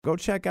Go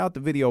check out the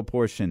video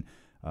portion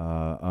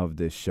of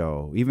this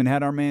show. Even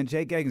had our man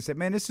Jake Gagan said,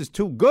 man, this is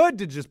too good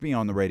to just be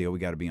on the radio. We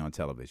got to be on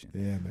television.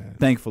 Yeah, man.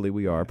 Thankfully,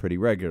 we are pretty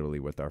regularly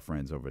with our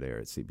friends over there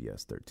at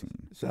CBS 13.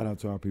 Shout out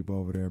to our people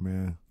over there,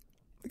 man.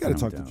 We got to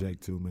talk to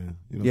Jake, too, man.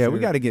 You know, yeah, we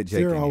got to get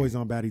Jake. Sarah always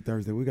on Batty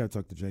Thursday. We got to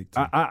talk to Jake,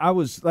 too. I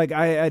was like,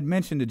 I had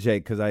mentioned to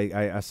Jake because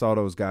I saw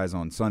those guys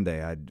on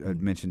Sunday.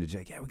 I'd mentioned to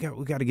Jake, yeah,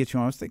 we got to get you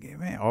on. I was thinking,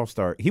 man,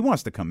 All-Star. He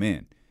wants to come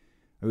in.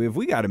 I mean, if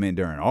we got him in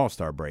during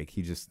All-Star break,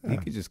 he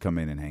could just come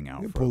in and hang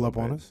out. Pull up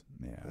on us.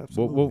 Yeah,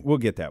 we'll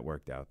get that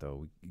worked out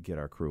though. We get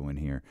our crew in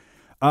here.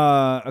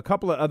 A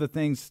couple of other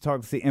things to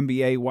talk to the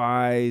NBA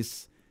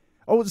wise.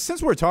 Oh,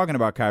 since we're talking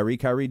about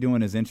Kyrie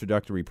doing his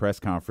introductory press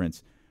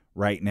conference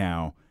right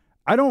now,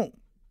 I don't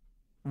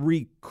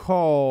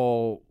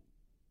recall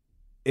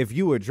if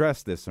you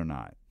addressed this or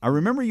not. I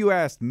remember you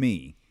asked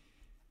me,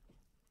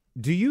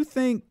 do you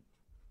think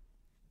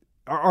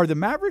are the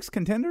Mavericks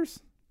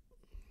contenders?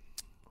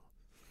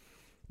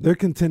 They're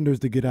contenders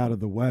to get out of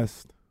the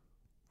West.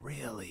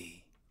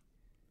 Really?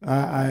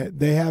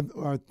 They have.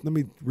 Let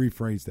me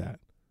rephrase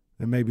that,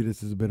 and maybe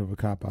this is a bit of a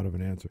cop out of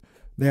an answer.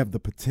 They have the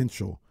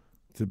potential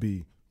to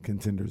be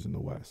contenders in the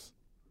West.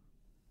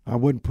 I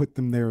wouldn't put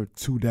them there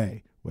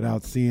today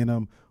without seeing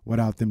them,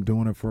 without them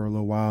doing it for a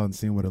little while and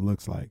seeing what it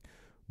looks like.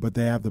 But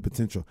they have the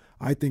potential.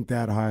 I think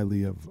that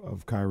highly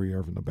of Kyrie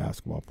Irving, the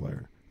basketball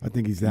player. I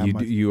think he's that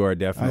much. You are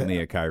definitely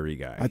a Kyrie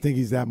guy. I think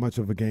he's that much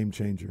of a game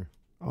changer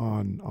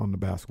on the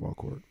basketball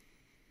court.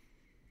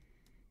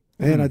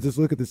 And I just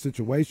look at the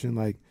situation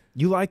like.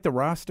 You like the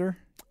roster?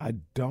 I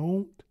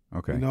don't.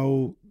 Okay. You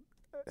know,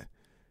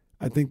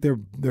 I think they're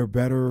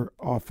better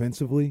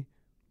offensively.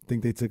 I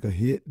think they took a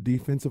hit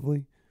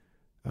defensively.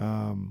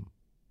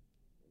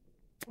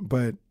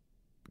 But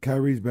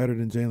Kyrie's better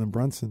than Jalen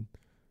Brunson,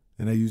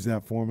 and they used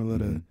that formula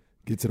to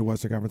get to the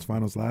Western Conference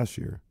Finals last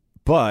year.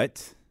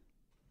 But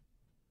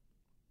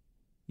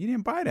you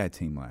didn't buy that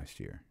team last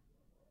year.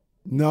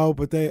 No,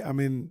 but I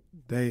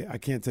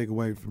can't take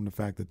away from the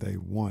fact that they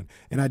won.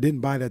 And I didn't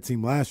buy that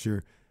team last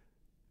year,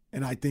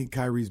 and I think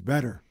Kyrie's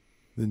better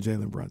than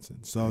Jalen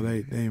Brunson. So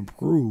they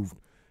improved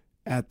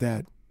at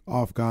that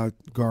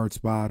off-guard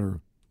spot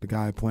or the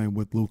guy playing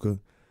with Luka.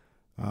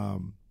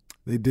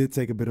 They did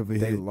take a bit of a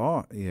hit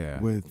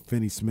with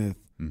Finney Smith,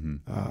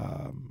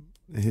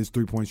 his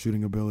three-point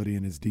shooting ability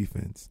and his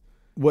defense.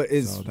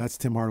 So that's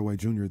Tim Hardaway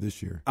Jr.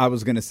 this year. I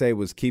was going to say,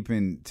 was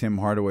keeping Tim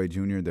Hardaway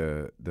Jr.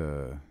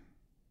 the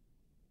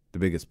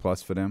biggest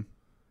plus for them?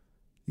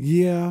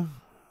 Yeah.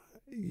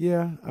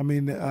 I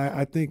mean,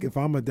 I think if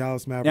I'm a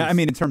Dallas Mavericks, yeah. I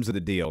mean, in terms of the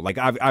deal, like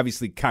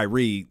obviously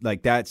Kyrie,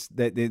 like that's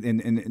that,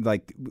 and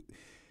like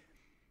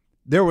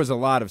there was a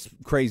lot of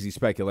crazy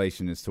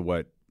speculation as to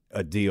what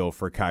a deal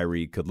for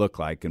Kyrie could look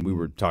like, and we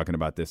were talking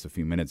about this a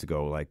few minutes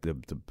ago. Like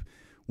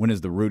when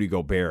is the Rudy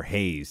Gobert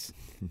haze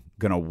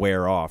gonna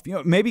wear off? You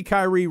know, maybe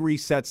Kyrie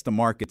resets the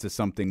market to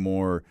something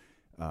more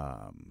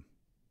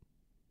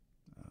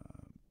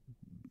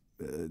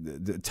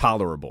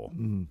tolerable.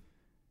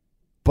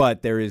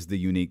 But there is the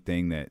unique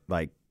thing that,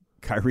 like,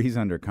 Kyrie's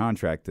under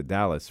contract to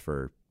Dallas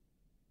for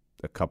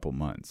a couple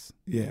months.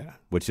 Yeah.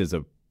 Which is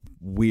a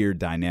weird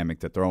dynamic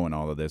to throw in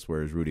all of this,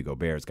 whereas Rudy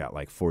Gobert's got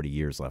like 40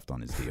 years left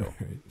on his deal.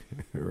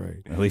 Right.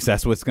 At least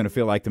that's what it's going to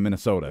feel like to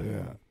Minnesota.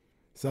 Yeah.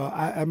 So,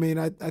 I mean,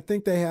 I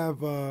think they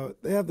have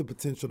the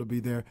potential to be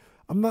there.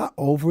 I'm not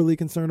overly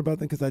concerned about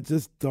them because I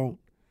just don't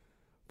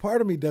 – part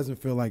of me doesn't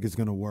feel like it's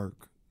going to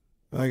work.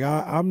 Like,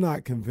 I'm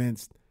not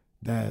convinced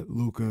that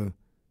Luka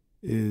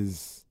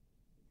is –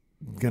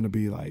 going to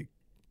be like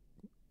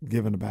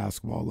giving the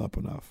basketball up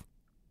enough.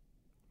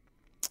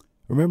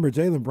 Remember,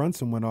 Jalen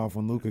Brunson went off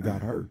when Luka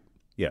got hurt.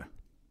 Yeah,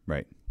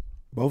 right.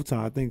 Both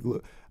times.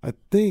 I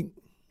think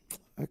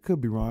I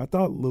could be wrong. I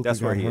thought Luka got hurt.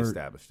 That's where he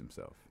established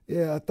himself.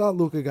 Yeah, I thought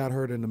Luka got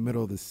hurt in the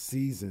middle of the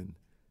season,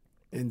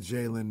 and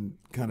Jalen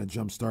kind of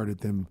jump-started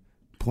them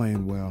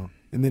playing well.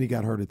 And then he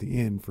got hurt at the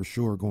end for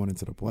sure going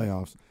into the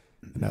playoffs,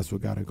 and that's what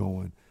got it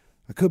going.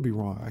 I could be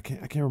wrong. I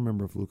can't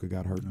remember if Luka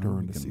got hurt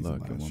during the season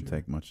last year. It won't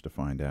take much to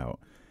find out.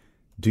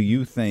 Do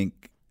you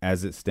think,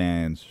 as it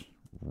stands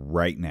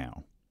right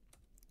now,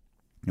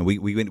 and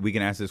we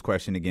can ask this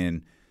question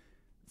again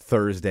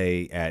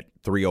Thursday at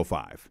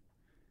 3:05,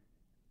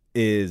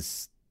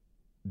 is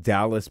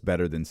Dallas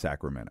better than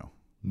Sacramento?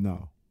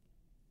 No.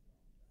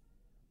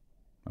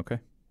 Okay.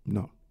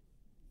 No.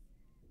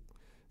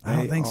 I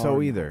don't think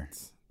so either.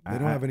 They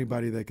don't have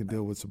anybody that can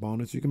deal with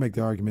Sabonis. You can make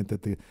the argument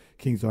that the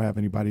Kings don't have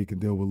anybody who can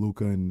deal with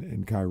Luka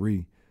and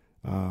Kyrie.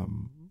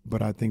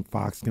 But I think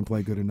Fox can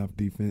play good enough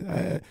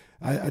defense.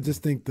 I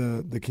just think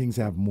the Kings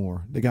have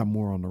more. They got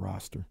more on the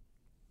roster.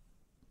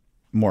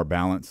 More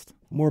balanced?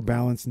 More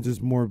balanced and just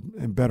more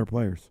and better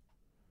players.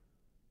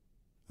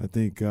 I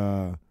think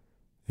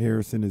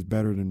Harrison is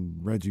better than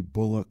Reggie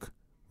Bullock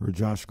or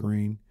Josh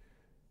Green.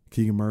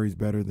 Keegan Murray's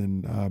better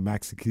than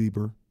Maxi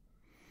Kleber.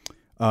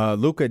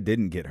 Luka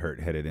didn't get hurt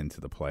headed into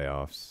the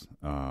playoffs.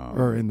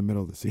 Or in the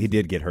middle of the season. He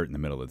did get hurt in the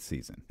middle of the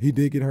season. He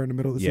did get hurt in the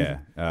middle of the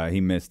season? Yeah. He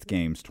missed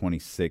games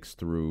 26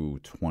 through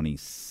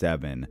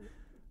 27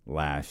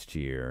 last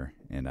year,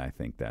 and I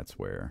think that's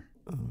where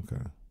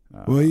Okay.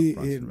 Well, Brunson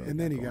really and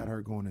then he going. got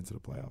hurt going into the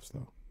playoffs,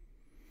 though.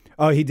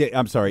 Oh, he did.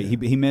 I'm sorry. Yeah.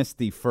 He missed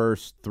the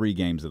first 3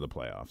 games of the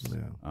playoffs.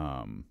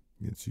 Yeah.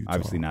 Against Utah.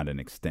 Obviously not an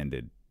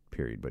extended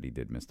period, but he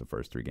did miss the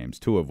first 3 games,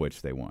 2 of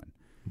which they won.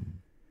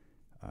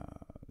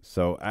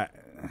 So I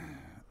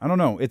don't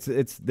know.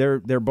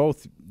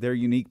 They're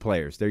unique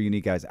players. They're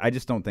unique guys. I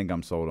just don't think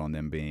I'm sold on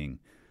them being.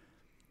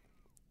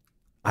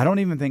 I don't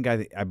even think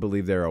I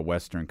believe they're a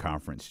Western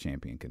Conference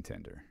champion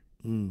contender.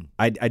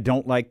 I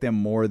don't like them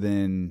more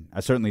than –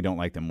 I certainly don't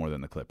like them more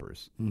than the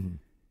Clippers. Mm-hmm.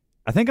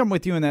 I think I'm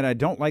with you in that I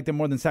don't like them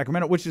more than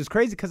Sacramento, which is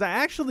crazy because I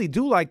actually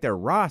do like their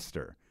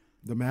roster.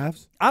 The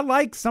Mavs? I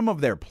like some of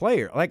their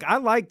players. Like, I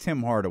like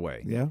Tim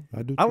Hardaway. Yeah,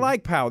 I do. I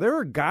like Powell. There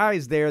are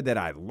guys there that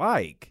I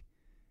like.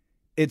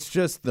 It's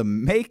just the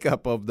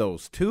makeup of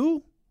those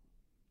two.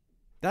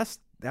 That's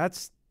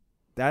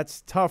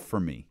tough for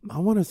me. I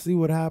want to see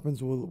what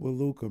happens with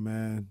Luka,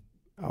 man.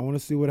 I want to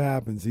see what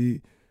happens.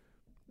 He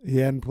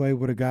hadn't played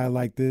with a guy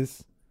like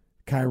this.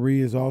 Kyrie,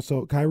 he's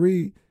also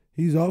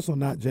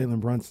not Jalen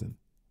Brunson.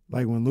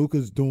 Like when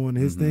Luka's doing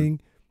his thing,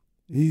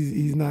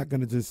 he's not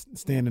going to just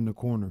stand in the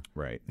corner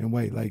and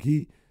wait. Like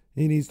he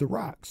needs to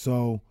rock.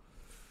 So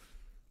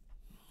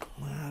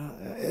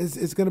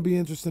it's going to be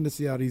interesting to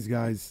see how these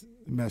guys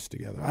mesh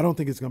together. I don't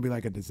think it's going to be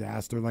like a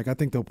disaster. Like I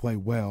think they'll play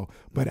well,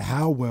 but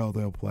how well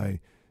they'll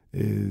play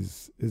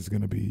is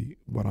going to be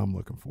what I'm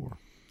looking for.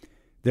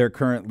 They're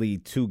currently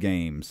 2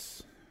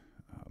 games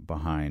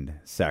behind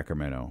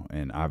Sacramento,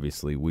 and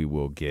obviously we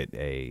will get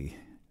a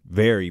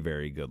very,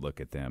 very good look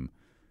at them.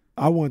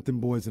 I want them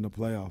boys in the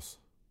playoffs.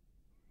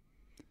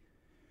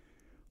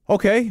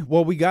 Okay,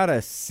 well, we got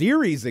a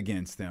series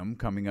against them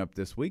coming up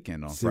this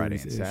weekend on Friday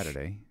and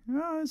Saturday.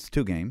 It's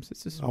 2 games.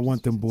 It's just, I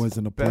want them boys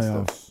in the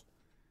playoffs.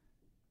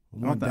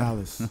 I want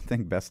Dallas. I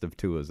think best of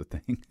 2 is a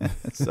thing.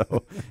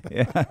 So,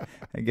 yeah,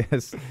 I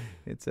guess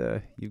it's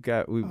we've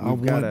got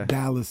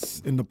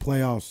Dallas in the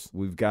playoffs.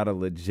 We've got a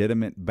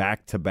legitimate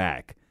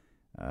back-to-back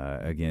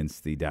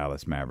against the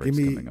Dallas Mavericks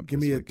coming up. Give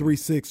me a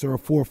 3-6 or a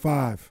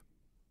 4-5.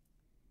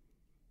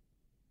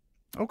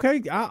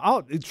 Okay,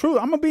 it's true.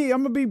 I'm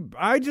gonna be.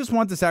 I just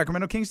want the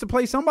Sacramento Kings to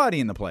play somebody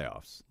in the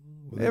playoffs.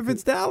 Well, if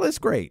it's Dallas,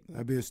 great.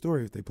 That'd be a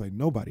story if they played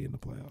nobody in the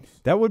playoffs.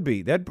 That would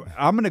be that.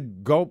 I'm gonna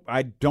go.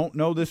 I don't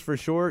know this for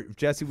sure.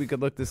 Jesse, we could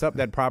look this up.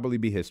 That'd probably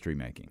be history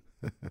making.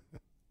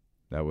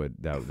 That would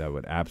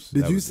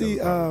absolutely. Did you see?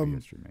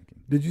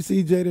 Did you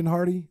see Jaden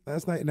Hardy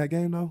last night in that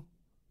game? though?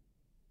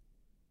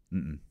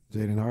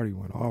 Jaden Hardy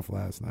went off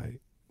last night.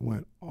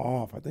 Went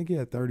off. I think he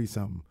had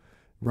 30-something.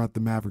 Brought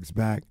the Mavericks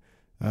back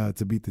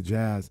to beat the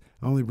Jazz.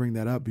 I only bring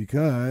that up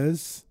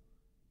because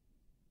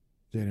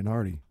Jaden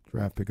Hardy,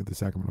 draft pick of the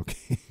Sacramento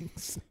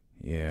Kings.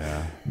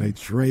 Yeah. They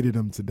traded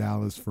him to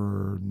Dallas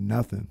for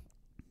nothing.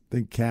 I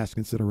think cash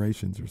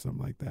considerations or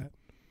something like that.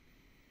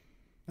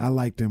 I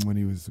liked him when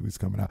he was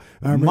coming out.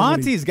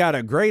 Monty's got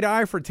a great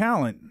eye for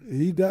talent.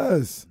 He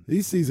does.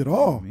 He sees it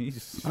all.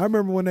 I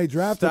remember when they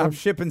drafted him. Stop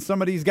shipping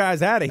some of these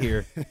guys out of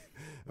here.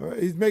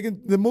 He's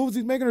making the moves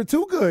he's making are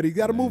too good. He's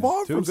got to move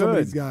on from some of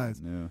these guys.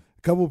 Yeah.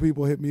 A couple of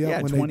people hit me up.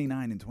 Yeah, when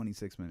 29 and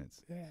 26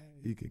 minutes. Yeah,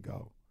 he could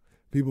go.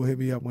 People hit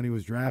me up when he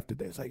was drafted.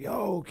 They was like,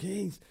 yo,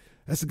 Kings,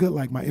 that's a good,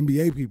 like my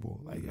NBA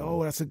people. Like,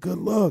 yo, that's a good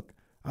look.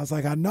 I was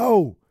like, I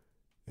know.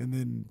 And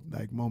then,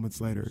 like,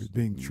 moments later, it's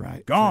being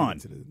gone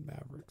to the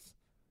Mavericks.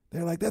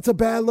 They're like, that's a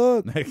bad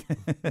look.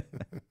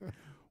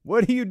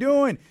 What are you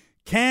doing?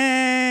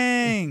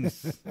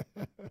 Kings!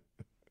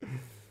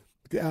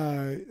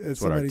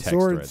 Somebody,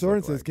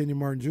 Soren says Kenyon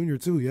Martin Jr.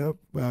 too. Yep.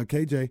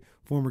 KJ,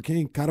 former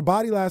King, caught a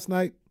body last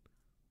night.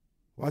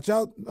 Watch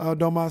out,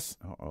 Domas.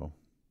 Uh-oh.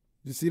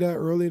 Did you see that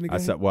early in the game?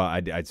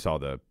 I saw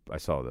the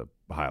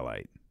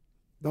highlight.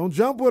 Don't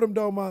jump with him,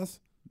 Domas.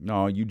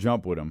 No, you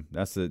jump with him.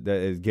 As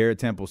Garrett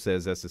Temple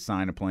says, that's a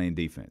sign of playing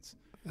defense.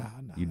 Nah,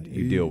 you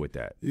deal with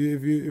that.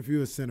 If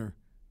you're a center,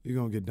 you're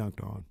gonna get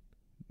dunked on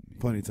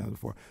plenty of times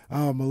before.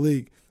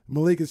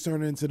 Malik is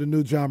turning into the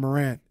new John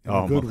Morant in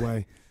a good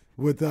way.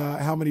 With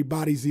how many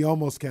bodies he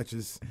almost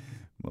catches.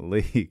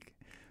 Malik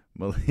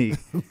be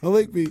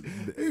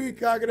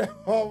cocking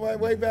that ball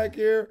way back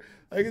here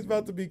like it's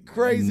about to be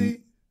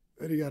crazy.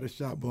 And he got a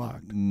shot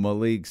blocked.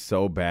 Malik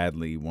so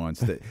badly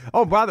wants to.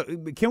 Oh, by the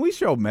way, can we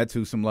show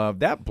Metu some love?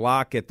 That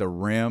block at the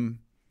rim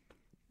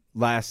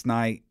last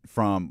night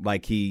from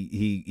like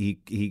he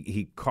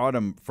caught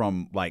him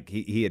from like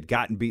he had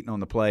gotten beaten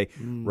on the play,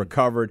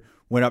 recovered,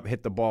 went up,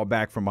 hit the ball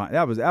back from behind.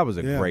 That was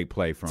a great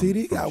play from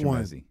TD from got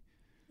Chimezie. One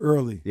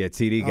early. Yeah,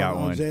 TD got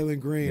one. Jalen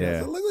Green. Yeah.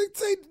 I was like, look,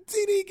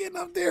 TD getting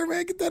up there,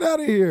 man. Get that out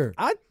of here.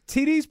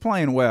 TD's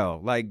playing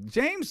well. Like,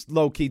 James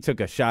low-key took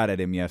a shot at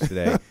him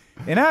yesterday,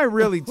 and I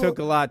really took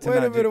a lot to Wait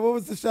a minute. What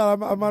was the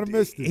shot? I might have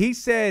missed it. He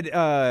said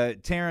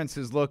Terrence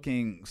is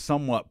looking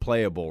somewhat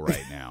playable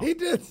right now. He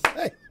did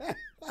say that.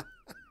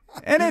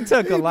 And it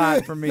took a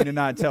lot for me to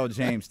not tell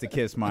James to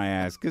kiss my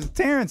ass because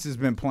Terrence has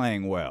been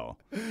playing well.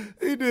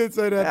 He did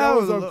say that. That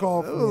was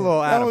uncalled for. A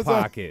little out of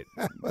pocket.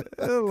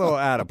 A little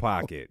out of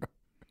pocket.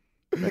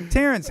 Like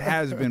Terrence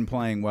has been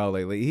playing well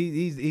lately.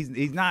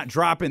 He's not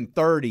dropping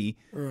 30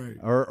 Right.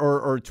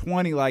 or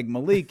 20 like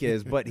Malik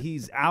is, but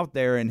he's out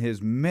there and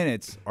his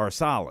minutes are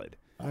solid.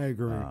 I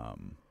agree.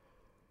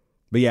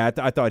 But yeah,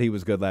 I thought he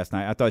was good last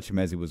night. I thought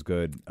Chimezie was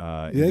good.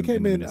 They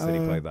came in. Minutes that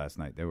he played last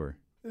night. They were.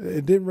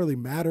 It didn't really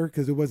matter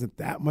because it wasn't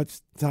that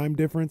much time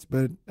difference.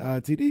 But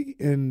TD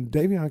and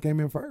Davion came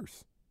in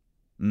first.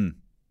 Yeah.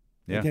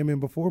 They came in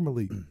before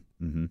Malik.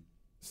 Mm-hmm.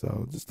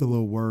 So just a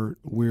little weird.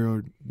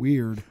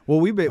 Well,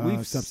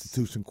 we've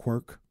substitution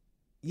quirk.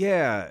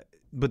 Yeah,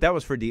 but that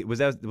was for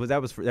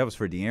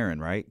De'Aaron,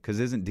 right? Because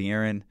isn't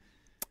De'Aaron?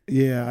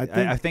 Yeah,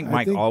 I think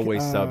Mike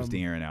always subs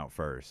De'Aaron out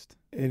first.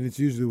 And it's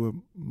usually with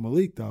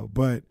Malik though.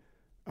 But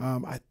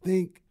I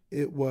think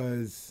it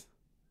was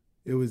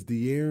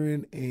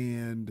De'Aaron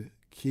and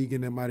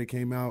Keegan that might have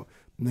came out,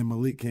 and then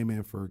Malik came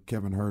in for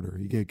Kevin Huerter.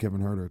 He gave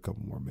Kevin Huerter a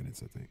couple more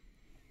minutes, I think.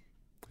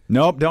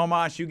 Nope,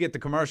 Domas, you get the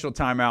commercial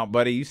timeout,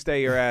 buddy. You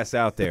stay your ass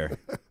out there.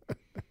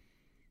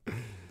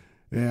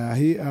 Yeah,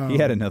 he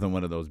had another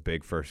one of those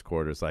big first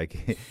quarters.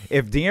 Like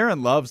if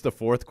De'Aaron loves the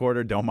fourth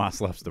quarter,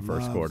 Domas loves the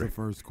first quarter. The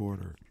first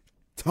quarter.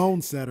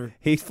 Tone setter.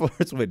 He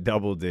flirts with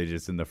double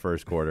digits in the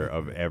first quarter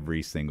of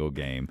every single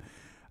game.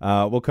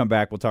 We'll come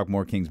back. We'll talk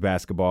more Kings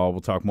basketball.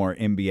 We'll talk more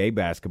NBA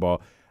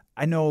basketball.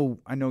 I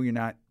know you're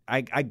not.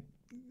 A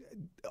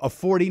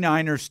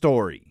 49er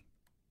story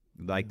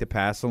I'd like to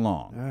pass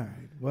along. All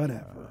right,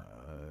 whatever.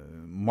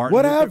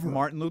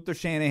 Martin Luther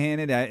Shanahan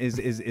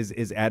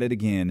is at it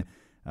again.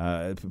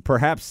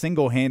 Perhaps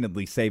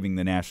single-handedly saving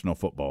the National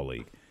Football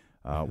League.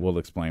 We'll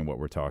explain what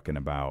we're talking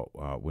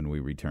about when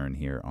we return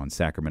here on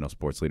Sacramento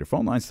Sports Leader.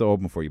 Phone line's still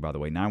open for you, by the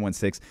way,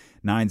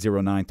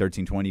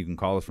 916-909-1320. You can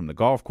call us from the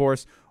golf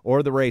course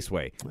or the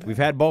raceway. We've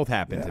had both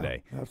happen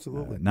today.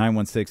 Absolutely.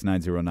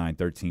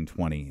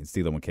 916-909-1320. It's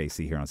D'Lo and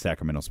KC here on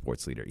Sacramento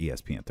Sports Leader,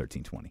 ESPN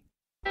 1320.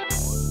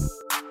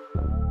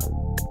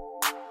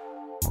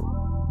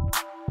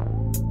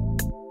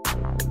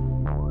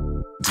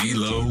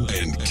 D'Lo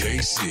and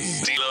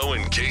KC. D'Lo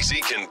and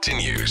KC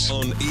continues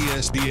on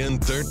ESPN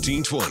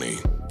 1320.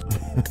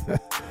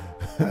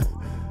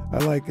 I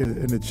like it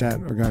in the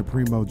chat. Our guy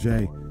Primo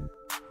J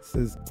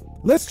says,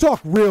 "Let's talk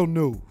real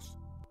news.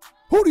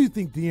 Who do you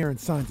think De'Aaron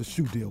signs a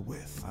shoe deal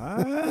with?"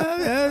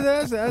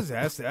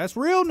 That's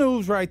real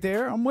news right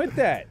there. I'm with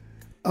that.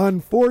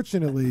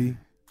 Unfortunately,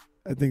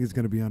 I think it's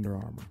going to be Under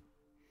Armour.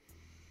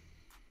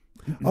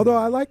 Although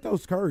I like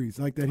those Currys,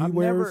 like that he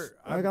wears.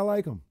 I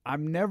like them.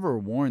 I've never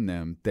worn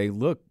them. They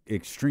look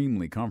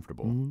extremely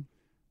comfortable.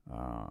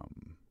 Mm-hmm.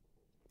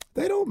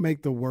 They don't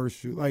make the worst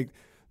shoe. Like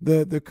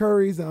the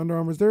Currys, the Under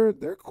Armours, they're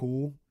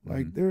cool.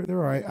 Like they're all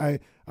right.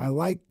 I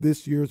like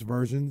this year's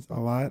versions a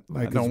lot.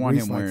 Like I don't want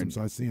him wearing them,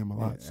 so I see him a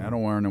lot. So. I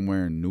don't want him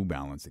wearing New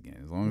Balance again.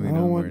 As long as I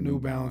don't want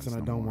New Balance, and I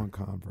don't more. want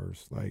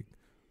Converse. Like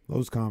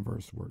those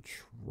Converse were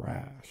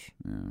trash.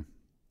 Yeah.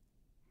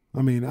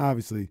 I mean,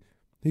 obviously,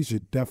 he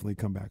should definitely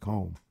come back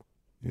home.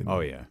 You know? Oh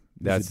yeah,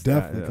 that's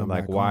definitely come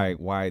like back why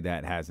home. why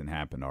that hasn't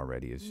happened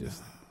already is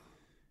just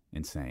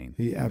insane.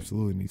 He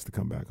absolutely needs to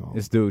come back home.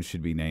 This dude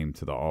should be named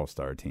to the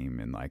All-Star team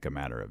in like a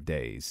matter of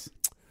days.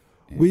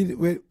 We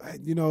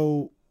you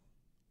know,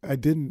 I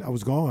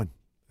was gone.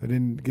 I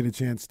didn't get a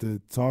chance to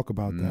talk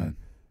about that.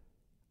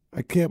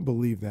 I can't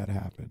believe that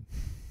happened.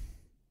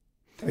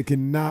 I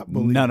cannot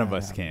believe none that of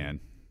us happened.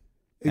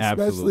 can.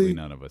 Absolutely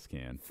none of us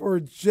can. For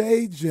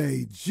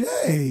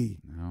JJJ.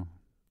 No.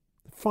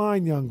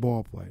 Fine young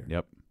ball player.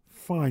 Yep.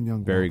 Fine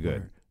young Very ball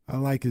good. player. I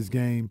like his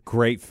game.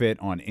 Great fit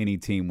on any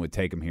team, would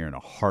take him here in a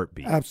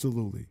heartbeat.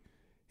 Absolutely.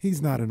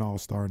 He's not an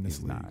all-star in this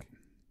He's league. not.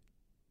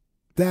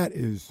 That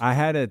is I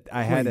had a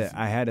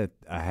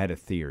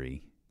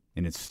theory,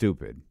 and it's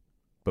stupid.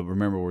 But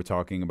remember, we're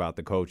talking about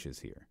the coaches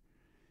here.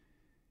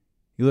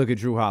 You look at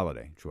Drew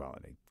Holiday.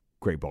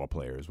 Great ball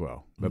player as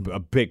well. A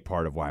big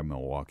part of why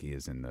Milwaukee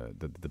is in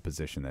the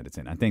position that it's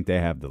in. I think they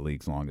have the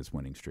league's longest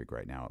winning streak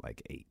right now at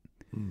like 8.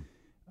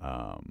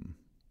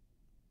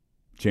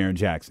 Jaren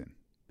Jackson.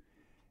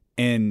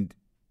 And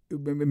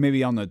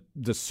maybe on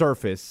the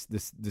surface,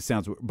 this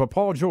sounds weird, but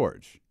Paul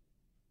George.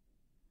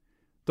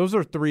 Those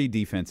are 3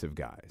 defensive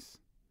guys.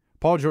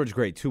 Paul George,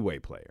 great two-way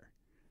player.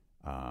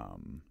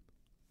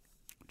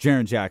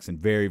 Jaren Jackson,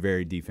 very,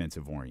 very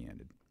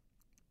defensive-oriented.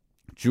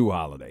 Drew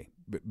Holiday,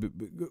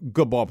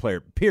 good ball player,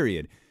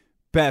 period.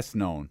 Best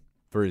known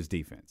for his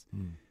defense.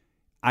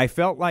 I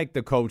felt like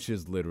the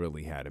coaches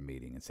literally had a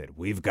meeting and said,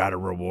 we've got to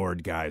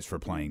reward guys for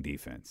playing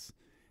defense.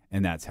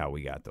 And that's how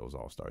we got those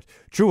all-stars.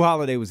 Drew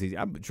Holiday was easy.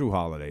 Drew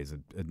Holiday is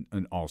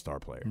an all-star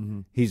player.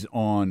 He's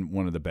on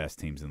one of the best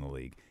teams in the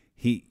league.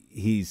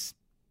 He's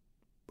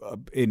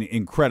in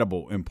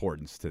incredible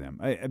importance to them.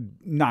 I'm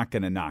not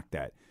going to knock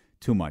that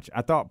too much.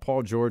 I thought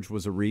Paul George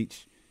was a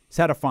reach. He's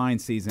had a fine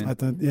season. I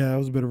thought, it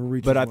was a bit of a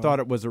reach. But I thought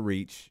it was a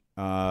reach.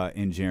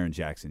 And Jaren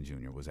Jackson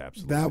Jr. was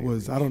absolutely that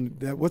was a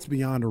reach. What's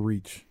beyond a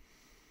reach?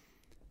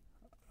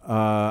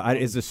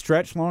 Is a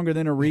stretch longer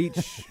than a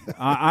reach?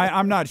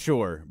 I'm not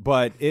sure,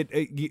 but it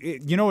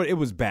you know what, it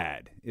was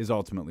bad. Is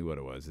ultimately what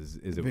it was. Is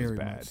it Very was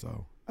bad. Much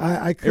so.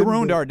 I It couldn't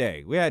ruined do- our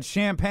day. We had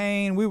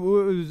champagne. It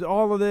was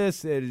all of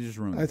this. It just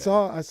ruined I it.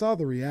 saw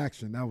the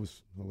reaction. That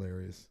was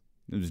hilarious.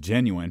 It was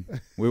genuine.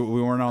 we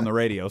weren't on the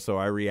radio, so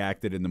I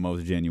reacted in the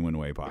most genuine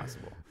way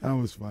possible. That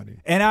was funny.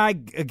 And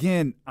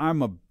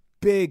I'm a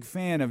big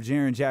fan of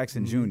Jaren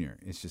Jackson Jr.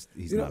 It's just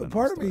he's not an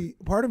part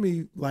all-star. of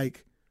me,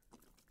 like,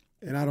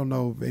 and I don't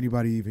know if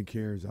anybody even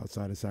cares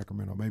outside of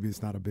Sacramento. Maybe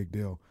it's not a big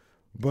deal,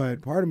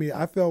 but part of me,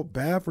 I felt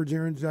bad for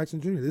Jaren Jackson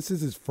Jr. This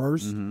is his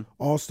first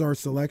All-Star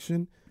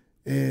selection,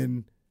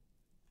 and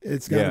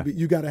it's got to be.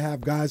 You got to have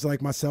guys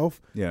like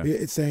myself. Yeah.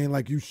 It's saying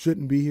like you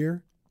shouldn't be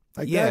here.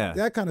 Like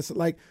that kind of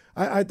like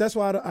I that's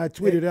why I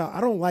tweeted out.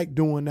 I don't like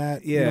doing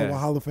that. Yeah. You know, with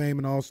Hall of Fame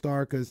and All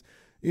Star because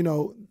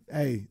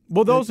hey.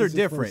 Well, those this are is his first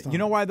different. time. You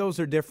know why those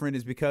are different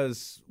is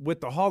because with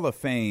the Hall of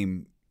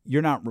Fame,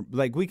 you're not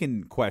like we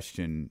can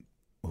question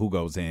who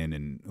goes in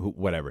and who,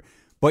 whatever,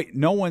 but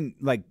no one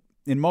like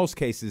in most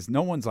cases,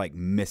 no one's like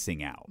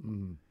missing out.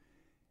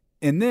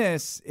 In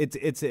this,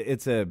 it's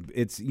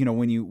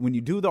when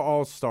you do the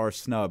All-Star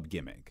snub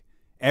gimmick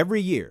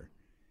every year,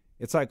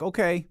 it's like,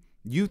 okay,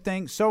 you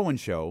think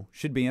so-and-so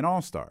should be an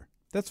All-Star.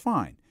 That's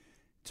fine.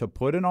 To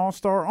put an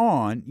All-Star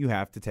on, you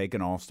have to take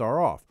an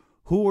All-Star off.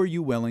 Who are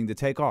you willing to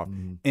take off?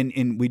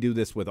 And we do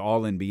this with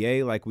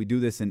All-NBA, like we do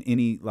this in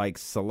any like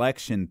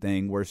selection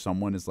thing where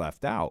someone is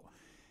left out.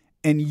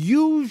 And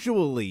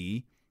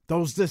usually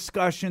those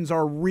discussions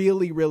are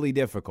really, really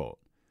difficult.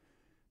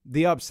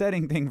 The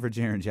upsetting thing for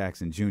Jaren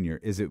Jackson Jr.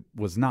 is it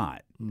was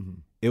not.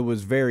 It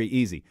was very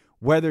easy.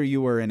 Whether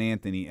you were an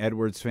Anthony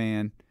Edwards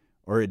fan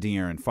or a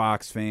De'Aaron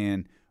Fox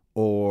fan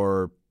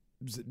or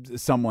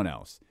someone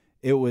else,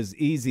 it was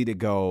easy to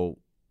go,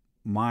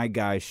 my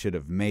guy should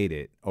have made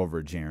it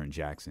over Jaren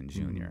Jackson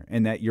Jr.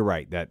 And that you're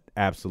right, that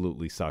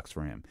absolutely sucks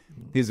for him.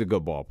 He's a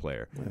good ball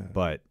player,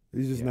 but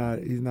he's just not.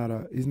 He's not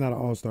an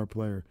All-Star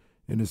player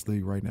in this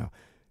league right now.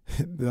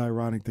 The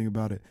ironic thing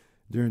about it,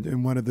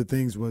 and one of the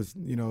things was,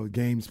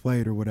 games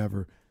played or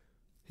whatever.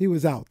 He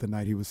was out the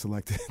night he was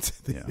selected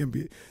to the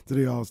NBA, to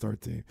the All-Star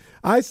team.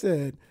 I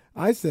said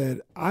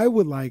I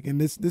would like,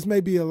 and this may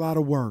be a lot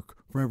of work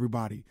for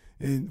everybody,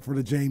 and for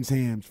the James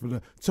Hams, for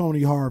the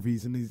Tony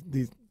Harveys, and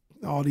these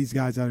all these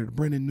guys out there,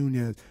 Brendan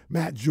Nunez,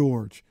 Matt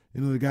George,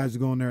 the guys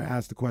who go in there and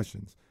ask the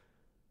questions.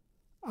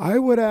 I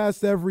would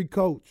ask every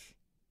coach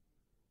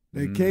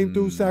that came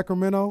through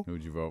Sacramento,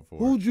 who'd you vote for?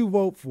 Who'd you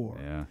vote for?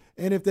 Yeah.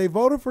 And if they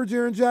voted for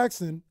Jaren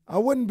Jackson, I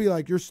wouldn't be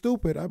like, you're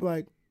stupid. I'd be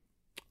like,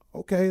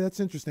 okay, that's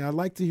interesting. I'd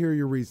like to hear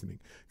your reasoning.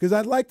 Because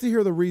I'd like to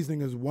hear the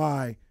reasoning as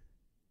why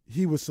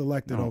he was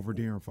selected over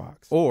De'Aaron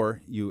Fox.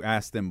 Or you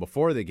ask them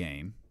before the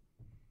game,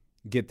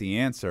 get the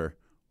answer,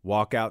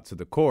 walk out to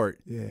the court,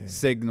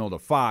 signal to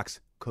Fox,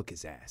 cook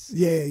his ass.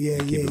 Yeah.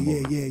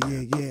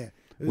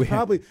 It's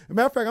probably, as a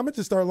matter of fact, I'm going to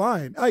just start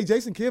lying. Hey,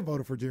 Jason Kidd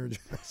voted for Jaren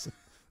Jackson.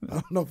 I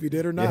don't know if he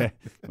did or not. Yeah.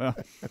 Well,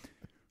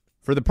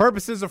 for the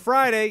purposes of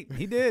Friday,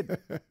 he did.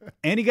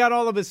 And he got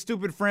all of his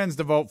stupid friends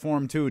to vote for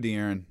him too,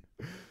 De'Aaron.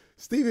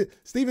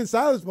 Steven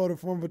Silas voted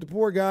for him, but the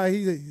poor guy,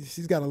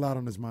 he's got a lot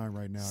on his mind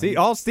right now. See,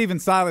 all Steven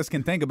Silas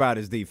can think about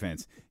is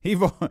defense. He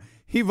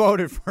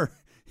voted for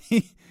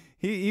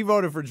he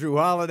voted for Drew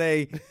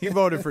Holiday. He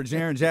voted for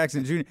Jaren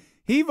Jackson Jr.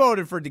 He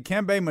voted for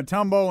Dikembe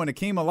Mutombo and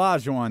Akeem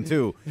Olajuwon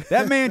too.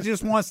 That man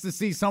just wants to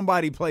see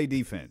somebody play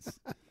defense.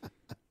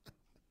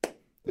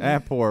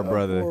 That poor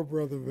brother. Poor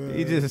brother, man.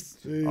 He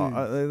just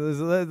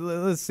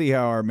let's see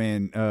how our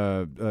man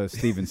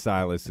Steven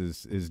Silas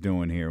is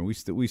doing here.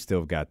 We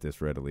still got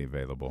this readily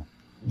available.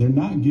 They're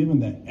not giving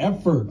the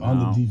effort on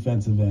the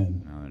defensive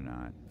end. No, they're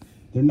not.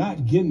 They're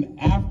not getting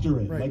after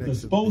it like they're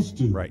supposed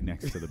to. Right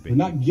next to the They're beam.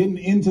 not getting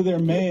into their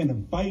man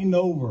and fighting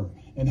over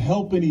and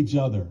helping each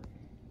other.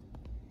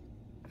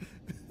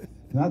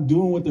 Not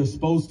doing what they're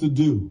supposed to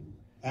do.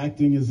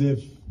 Acting as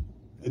if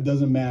it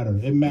doesn't matter.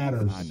 It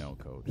matters. I know,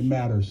 Coach. It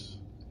matters.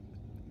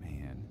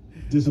 Man.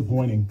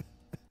 Disappointing.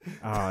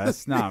 Oh,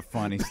 that's not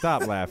funny.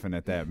 Stop laughing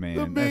at that, man.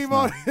 The That's meme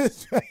not- on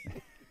his face.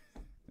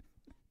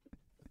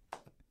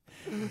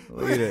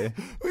 Look at it.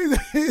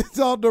 He's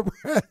all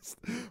depressed.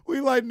 We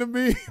like the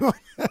meme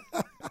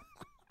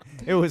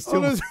It was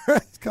on too. his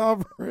press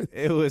conference.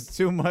 It was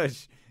too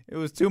much. It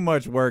was too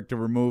much work to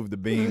remove the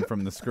beam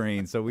from the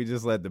screen, so we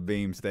just let the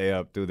beam stay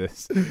up through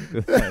this.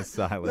 Through that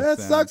silence. That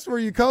sound. sucks for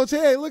you, Coach.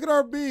 Hey, look at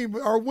our beam,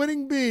 our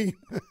winning beam.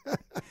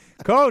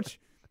 Coach,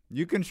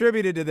 you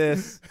contributed to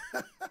this.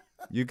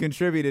 You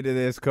contributed to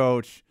this,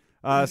 Coach.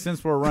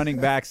 Since we're running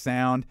back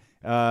sound,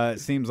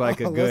 seems like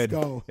a Let's good.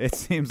 go. It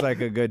seems like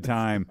a good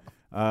time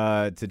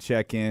to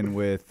check in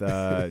with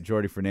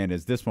Jordy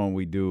Fernandez. This one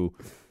we do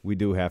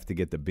have to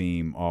get the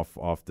beam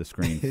off the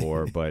screen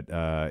for, but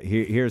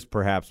here's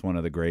perhaps one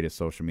of the greatest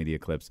social media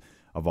clips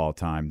of all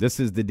time. This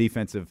is the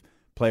defensive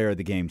player of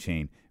the game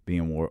chain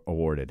being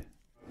awarded.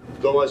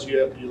 Thomas,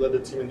 you led the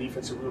team in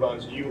defensive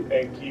rebounds. You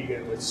and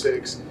Keegan with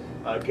 6.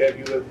 Kev,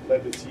 you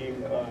led the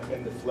team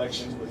in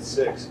deflections with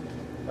 6.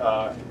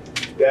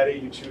 Daddy,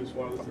 you choose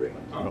one of the 3.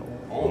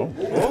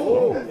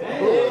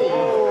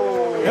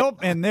 Yep,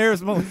 and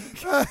there's Malik.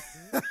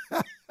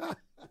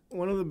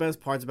 One of the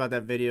best parts about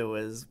that video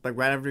is like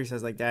right after he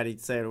says like "Daddy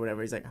said" or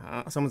whatever, he's like,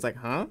 "Huh?" Someone's like,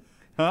 "Huh?"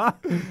 Huh?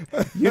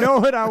 You know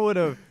what I would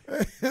have?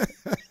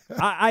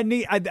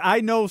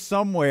 I know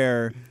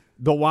somewhere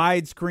the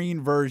widescreen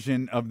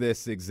version of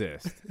this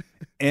exists,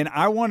 and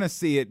I want to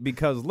see it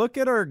because look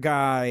at our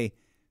guy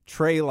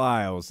Trey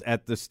Lyles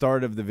at the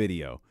start of the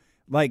video.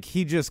 Like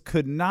he just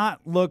could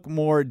not look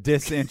more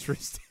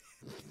disinterested.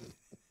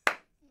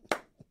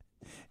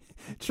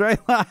 Trey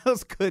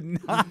Lyles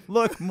could not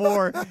look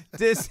more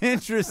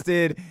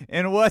disinterested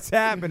in what's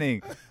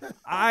happening.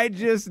 I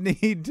just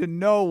need to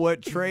know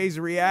what Trey's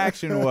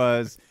reaction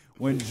was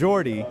when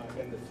Jordy.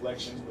 And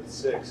deflections with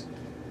 6.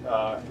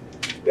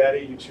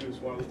 Daddy, you choose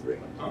one of the 3.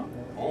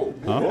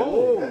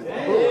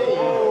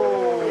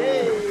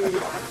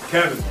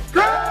 Kevin.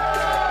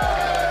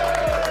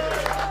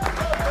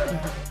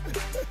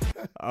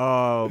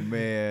 Oh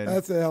man,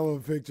 That's a hell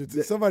of a picture.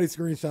 Somebody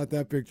screenshot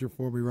that picture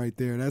for me right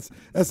there. That's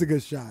a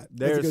good shot.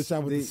 That's a good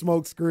shot with the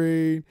smoke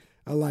screen.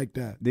 I like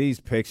that. These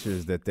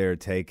pictures that they're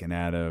taking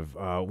out of,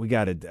 we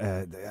got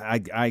to.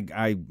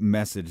 I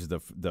messaged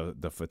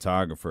the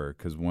photographer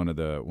because one of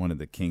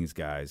the Kings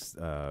guys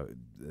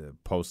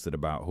posted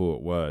about who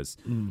it was,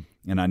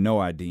 and I know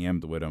I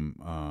DM'd with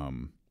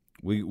him.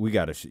 We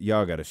got to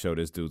y'all got to show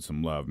this dude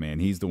some love, man.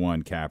 He's the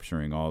one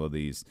capturing all of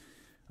these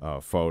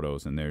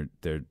photos, and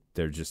they're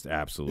just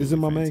absolutely. Is it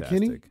my fantastic.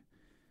 man Kenny?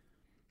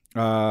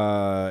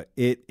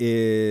 It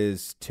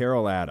is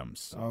Terrell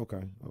Adams. Oh, okay.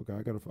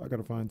 I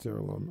gotta find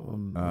Terrell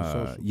on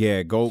social.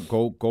 Yeah,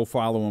 go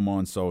follow him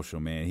on social,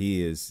 man.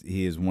 He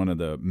is one of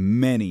the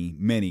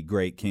many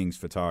great Kings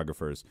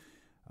photographers.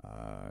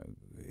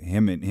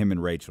 Him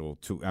and Rachel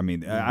too. I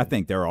mean, I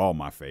think they're all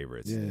my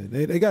favorites.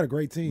 Yeah, they got a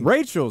great team.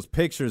 Rachel's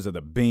pictures of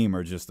the beam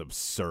are just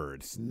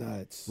absurd. It's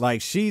nuts.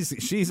 Like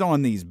she's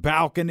on these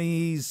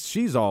balconies.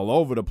 She's all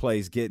over the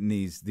place getting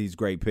these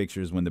great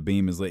pictures when the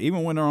beam is lit.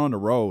 Even when they're on the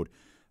road,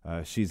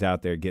 she's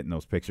out there getting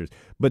those pictures.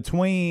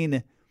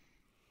 Between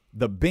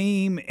the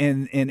beam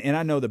and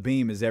I know the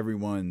beam is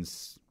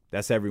everyone's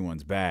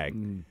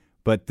bag.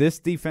 But this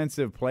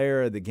defensive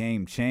player of the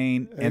game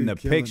chain and the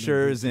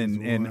pictures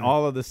and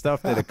all of the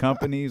stuff that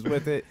accompanies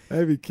with it,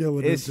 they be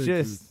killing. It's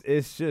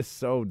just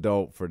so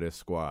dope for this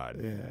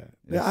squad.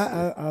 Yeah,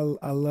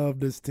 I love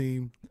this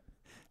team.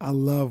 I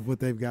love what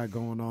they've got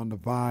going on. The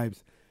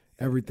vibes,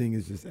 everything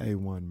is just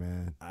A1,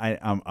 man. I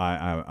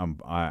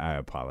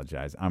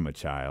apologize. I'm a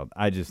child.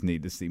 I just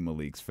need to see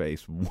Malik's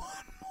face one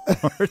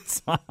more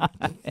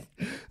time.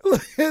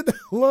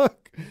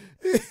 Look.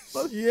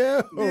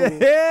 Yeah.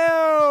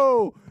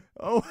 Ew.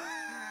 Oh.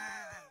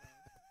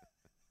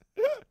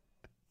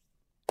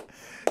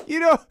 You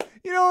know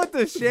what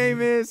the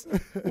shame is?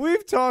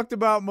 We've talked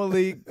about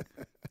Malik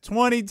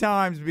 20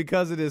 times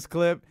because of this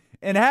clip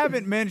and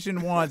haven't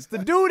mentioned once. The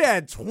dude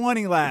had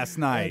 20 last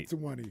night.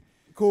 20.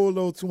 Cool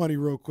little 20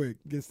 real quick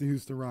against the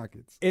Houston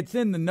Rockets. It's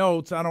in the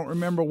notes. I don't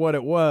remember what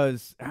it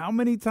was. How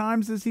many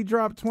times has he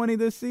dropped 20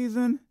 this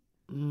season?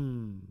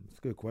 That's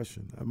a good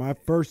question. My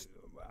first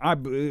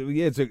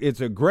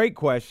it's a great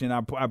question.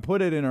 I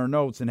put it in our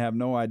notes and have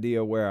no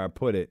idea where I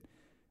put it.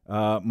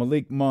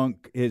 Malik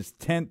Monk, his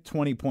 10th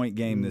 20-point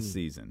game this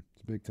season.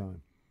 It's big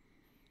time.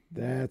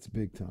 That's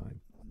big time.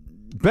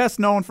 Best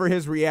known for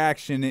his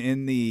reaction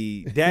in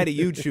the Daddy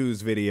You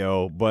Choose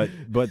video, but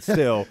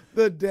still.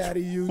 The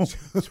Daddy You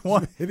Choose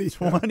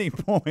 20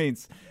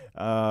 points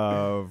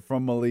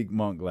from Malik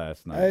Monk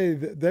last night. Hey,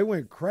 they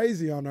went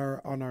crazy on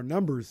our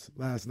numbers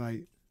last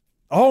night.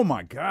 Oh,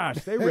 my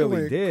gosh. They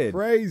really did.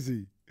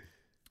 Crazy.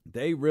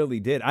 They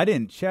really did. I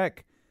didn't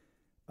check.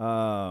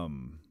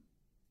 Jeez,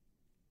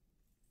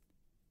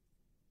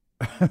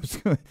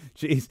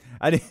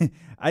 I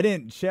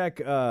didn't check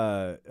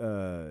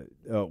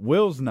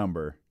Will's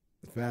number.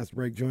 Fast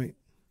break joint.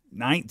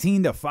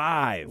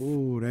 19-5.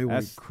 Ooh, they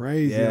went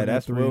crazy. Yeah,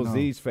 that's Will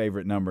Z's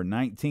favorite number.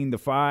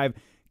 19-5.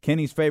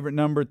 Kenny's favorite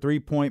number,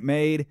 3-point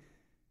made.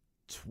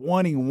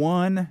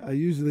 21. I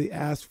usually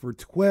ask for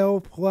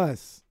 12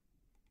 plus.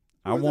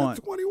 I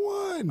want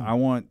 21. I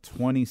want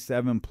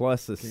 27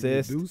 plus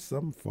assists. Can you do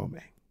something for me?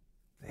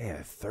 They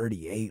had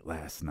 38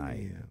 last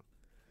night. Yeah.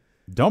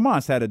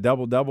 Domas had a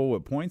double-double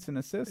with points and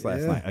assists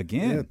last night.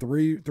 Again. Yeah,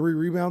 three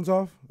rebounds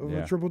off of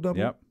a triple-double.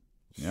 Yep.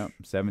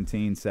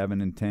 17,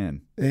 7, and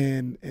 10.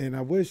 And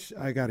I wish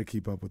I got to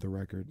keep up with the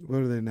record.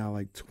 What are they now,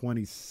 like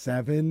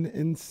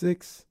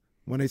 27-6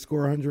 when they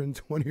score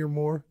 120 or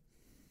more?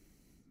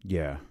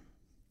 Yeah.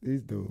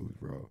 These dudes,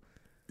 bro.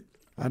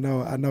 I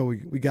know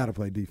we got to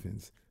play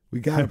defense. We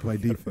got to play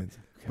defense.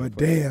 But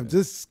damn,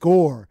 just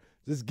score.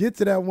 Just get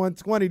to that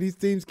 120. These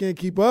teams can't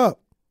keep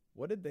up.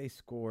 What did they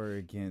score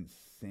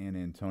against San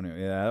Antonio?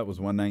 Yeah, that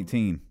was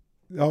 119.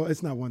 Oh,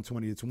 it's not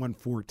 120. It's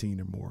 114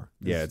 or more.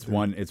 It's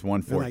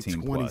 114 like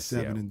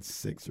 27 and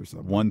 6 or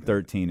something.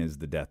 113 is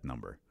the death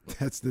number.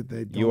 That's that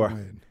they don't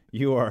win.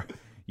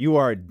 You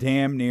are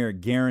damn near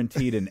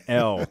guaranteed an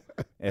L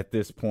at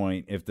this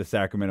point if the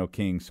Sacramento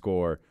Kings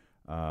score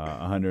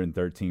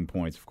 113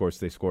 points. Of course,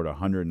 they scored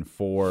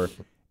 104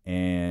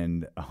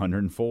 and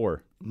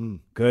 104.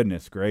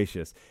 Goodness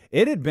gracious.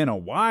 It had been a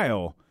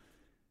while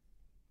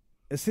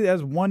See,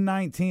 that's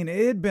 119.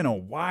 It had been a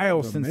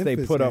while since they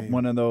Memphis put up game.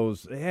 one of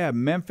those. Yeah,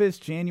 Memphis,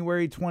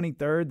 January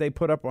 23rd, they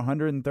put up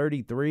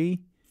 133.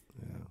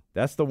 Yeah.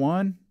 That's the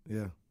one?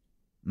 Yeah.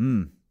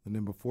 Mm. And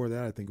then before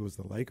that, I think it was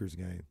the Lakers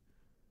game.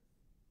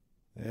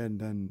 They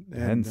hadn't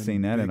Hadn't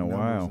seen that big in a numbers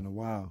while. In a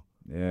while.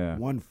 Yeah.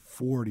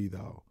 140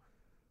 though.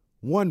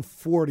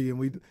 140, and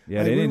we Yeah,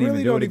 like, they we didn't even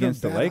really do don't it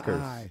against the bat an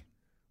Lakers. eye.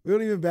 We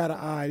don't even bat an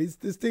eye.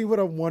 This team put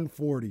up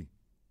 140.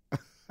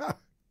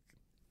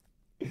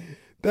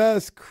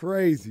 That's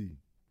crazy.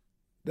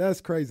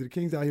 That's crazy. The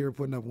Kings out here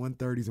putting up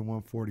 130s and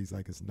 140s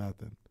like it's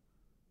nothing.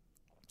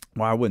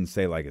 Well, I wouldn't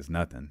say like it's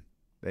nothing.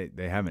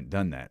 They haven't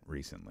done that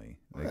recently.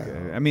 Like,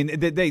 Well. I mean,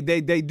 they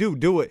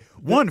do it.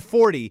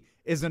 140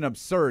 is an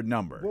absurd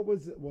number. What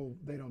was it? Well,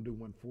 they don't do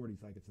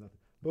 140s like it's nothing.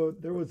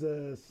 But there was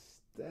a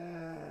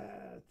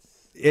stats.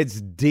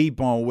 It's deep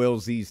on Will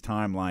Z's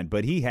timeline,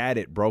 but he had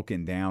it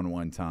broken down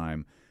one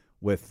time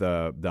with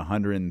the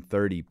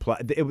 130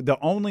 plus. The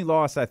only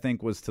loss I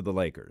think was to the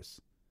Lakers.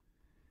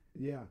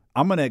 Yeah.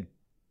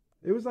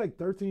 It was like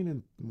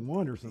 13-1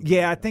 or something.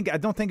 Yeah, like that. I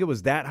don't think it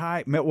was that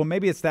high. Well,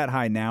 maybe it's that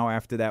high now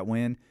after that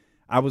win.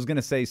 I was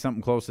gonna say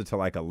something closer to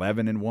like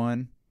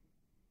 11-1.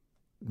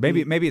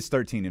 Maybe it's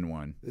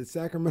 13-1. The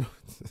Sacramento.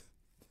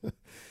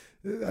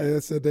 I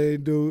said they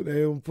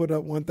don't put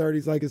up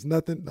 130s like it's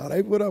nothing. No,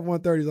 they put up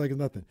 130s like it's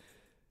nothing.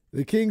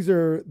 The Kings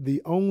are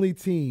the only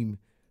team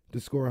to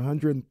score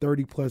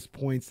 130 plus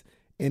points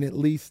in at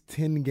least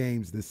 10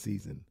 games this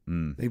season.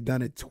 They've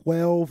done it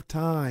 12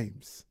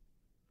 times.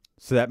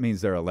 So that means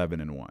they're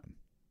 11-1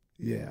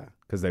 Yeah.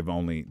 because the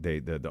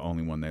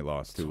only one they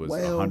lost to was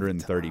 12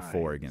 134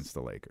 times. against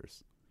the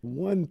Lakers.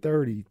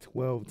 130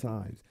 12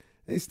 times.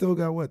 They still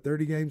got what,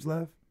 30 games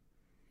left?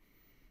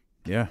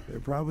 Yeah, They're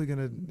probably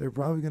gonna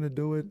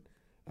do it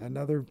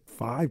another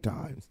 5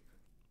 times.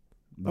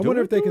 I Do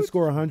wonder it, if they do can it.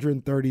 score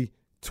 130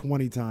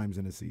 20 times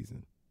in a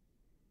season.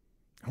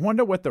 I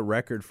wonder what the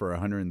record for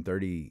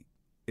 130.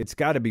 It's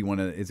got to be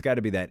it's got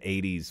to be that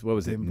 80s. What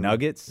was it? Denver.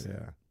 Nuggets.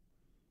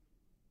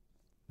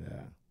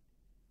 Yeah.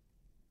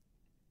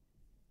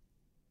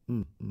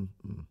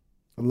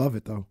 I love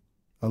it though.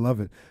 I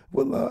love it.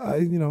 Well, I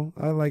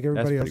like That's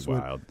everybody pretty else. would-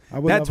 wild. I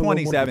would That love a little more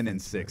 27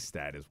 defense, and 6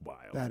 stat is wild.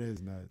 but That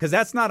is nuts. Because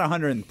that's not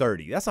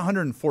 130. That's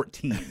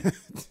 114.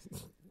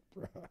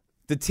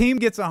 The team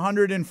gets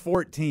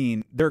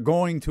 114. They're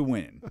going to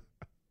win.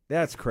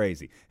 That's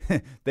crazy.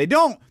 They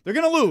don't. They're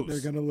going to lose.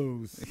 They're gonna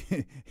lose.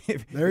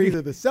 If- They're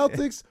either the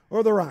Celtics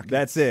or the Rockets.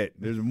 That's it.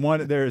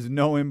 There is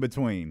no in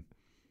between.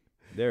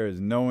 There is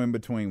no in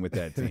between with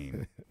that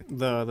team.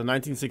 The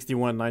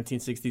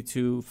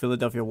 1961-1962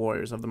 Philadelphia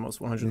Warriors have the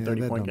most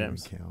 130 that point don't even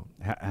games.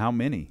 count. How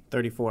many?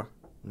 34.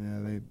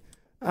 Yeah,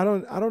 I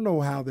don't know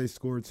how they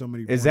scored so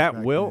many. Is points that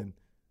back Wilt? then.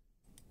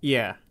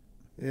 Yeah.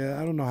 Yeah,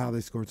 I don't know how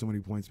they scored so many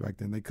points back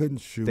then. They couldn't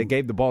shoot. They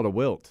gave the ball to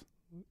Wilt.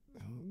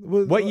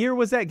 What What year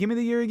was that? Give me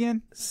the year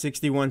again.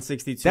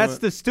 61-62. That's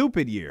the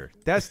stupid year.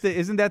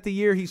 Isn't that the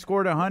year he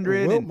scored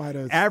 100 Wilt and might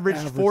have averaged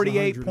averaged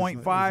 48.5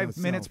 100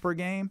 minutes himself. per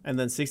game? And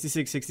then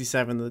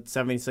 66-67, the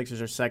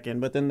 76ers are second.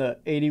 But then the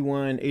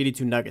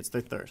 81-82 Nuggets,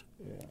 they're third.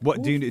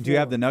 What do you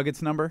have the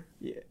Nuggets number?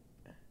 Yeah.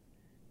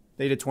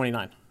 They did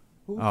 29.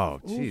 Oh,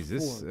 Who's jeez,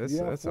 fourth? that's Do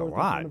you have a fourth in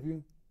lot. front of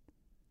you?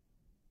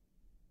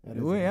 That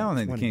is Well, I don't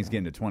think the 29. Kings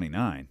getting to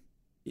 29.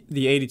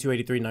 The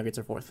 82-83 Nuggets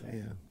are fourth.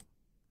 Damn.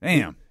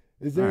 Damn.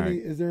 Is there All any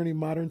right. is there any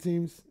modern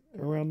teams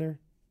around there?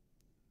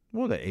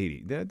 Well, the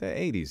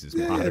 80s is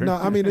Yeah, modern. no,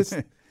 I mean it's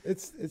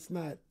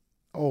not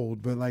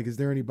old, but like, is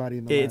there anybody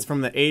in the? It's last-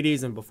 from the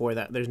 80s and before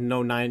that. There's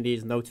no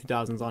 90s, no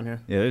 2000s on here.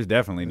 Yeah, there's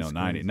definitely no That's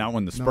 90. crazy. Not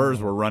when the Spurs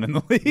No. were running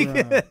the league.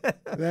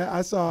 Bruh. Yeah,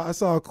 I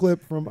saw a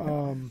clip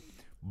from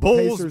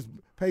Bulls.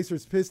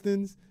 Pacers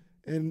Pistons,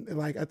 and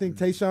like I think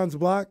Tayshaun's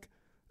block.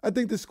 I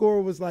think the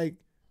score was like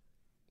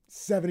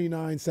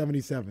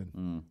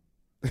 79-77.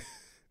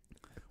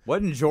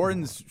 Wasn't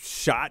Jordan's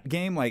shot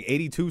game like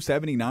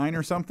 82-79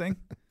 or something?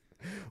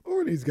 What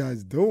were these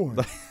guys doing?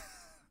 What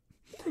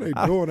were they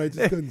doing? They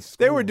just couldn't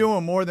score. They were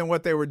doing more than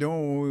what they were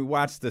doing when we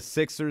watched the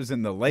Sixers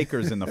and the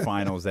Lakers in the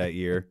finals that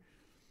year.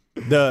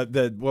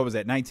 The what was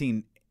that,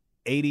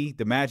 1980,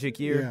 the Magic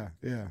year?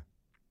 Yeah.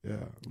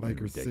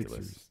 Lakers,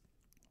 Ridiculous. Sixers.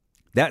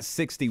 That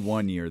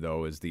 61 year,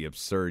 though, is the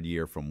absurd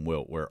year from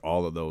Wilt where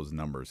all of those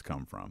numbers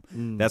come from.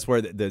 That's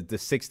where the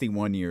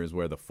 61 year is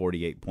where the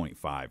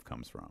 48.5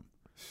 comes from.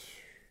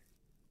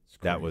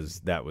 That was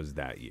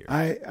that year.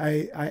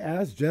 I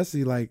asked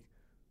Jesse, like,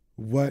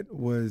 what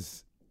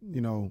was,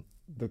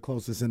 the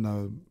closest in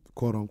the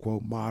quote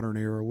unquote modern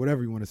era,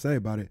 whatever you want to say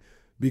about it,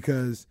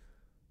 because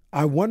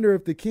I wonder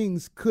if the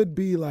Kings could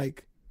be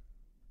like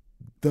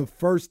the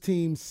first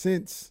team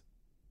since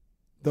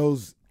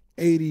those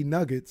 80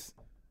 Nuggets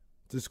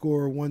to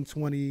score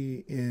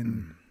 120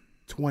 in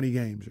 20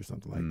 games or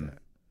something like that.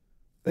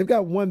 They've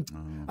got one.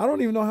 I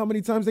don't even know how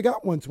many times they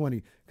got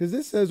 120 because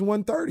this says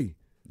 130.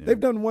 Yeah. They've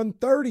done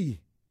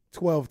 130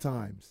 12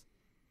 times.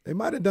 They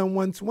might have done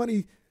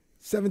 120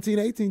 17,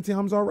 18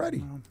 times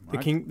already. The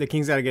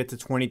Kings got to get to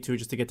 22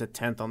 just to get to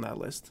 10th on that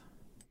list.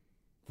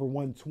 For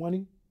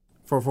 120?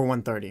 For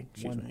 130.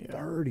 Excuse me. Yeah.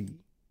 130.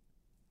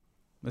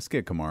 Let's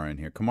get Kamara in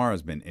here.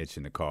 Kamara's been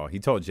itching to call. He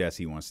told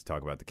Jesse he wants to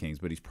talk about the Kings,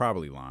 but he's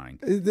probably lying.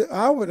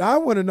 I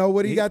want to know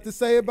what he got to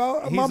say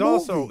about my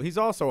movie. He's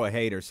also a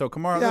hater. So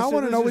Kamara, I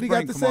want to know what he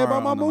got to say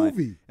about my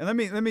movie. And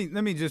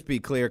let me just be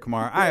clear,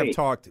 Kamara. I have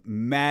talked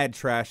mad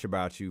trash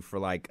about you for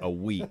like a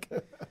week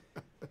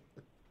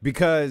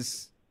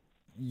because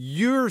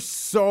you're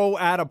so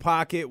out of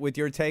pocket with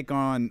your take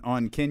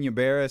on Kenya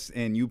Barris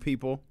and you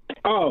people.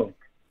 Oh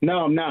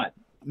no, I'm not.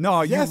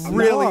 No, yes, you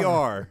really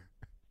are.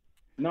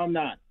 No, I'm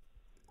not.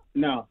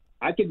 No,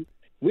 I can.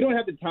 We don't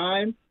have the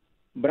time,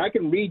 but I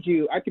can read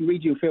you. I can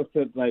read you a feel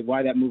like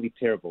why that movie's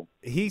terrible.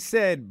 He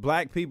said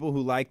black people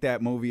who like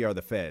that movie are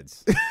the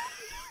feds.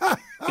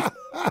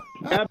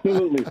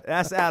 Absolutely.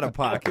 That's out of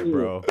pocket,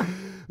 bro.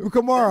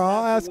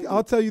 Kamara,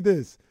 I'll tell you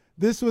this.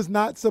 This was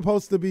not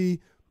supposed to be.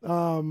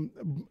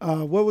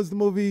 What was the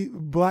movie?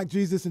 Black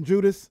Jesus and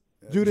Judas.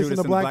 Judas and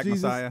the Black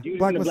Jesus. Messiah.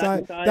 Black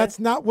Messiah. That's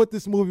not what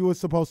this movie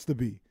was supposed to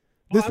be.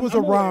 This was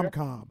a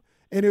rom-com.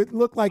 And it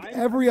looked like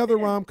every other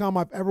rom-com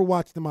I've ever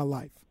watched in my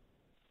life.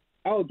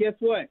 Oh, guess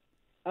what?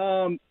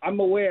 I'm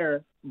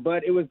aware,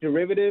 but it was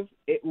derivative.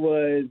 It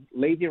was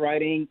lazy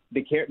writing.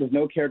 There's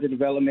no character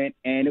development,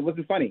 and it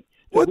wasn't funny.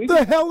 So what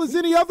the hell is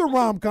any other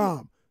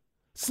rom-com?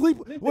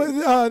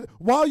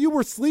 While you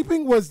were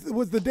sleeping was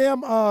the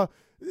damn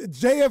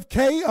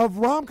JFK of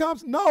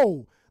rom-coms?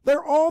 No,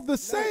 they're all the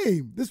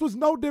same. This was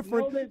no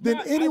different than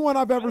anyone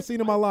I've ever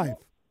seen in my life.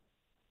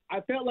 I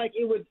felt like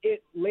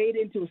it laid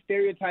into a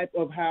stereotype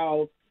of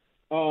how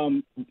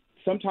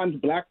sometimes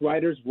black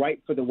writers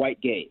write for the white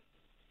gaze.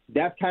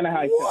 That's kind of how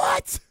I felt.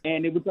 What?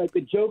 And it was like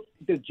the jokes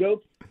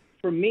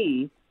for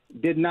me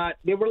did not.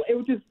 They were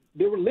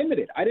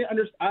limited. I didn't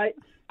understand.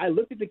 I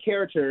looked at the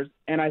characters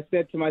and I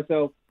said to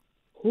myself,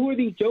 "Who are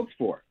these jokes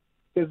for?"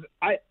 Because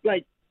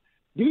do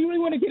we really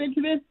want to get into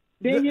this,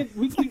 Damian?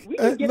 We can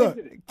get into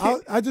this.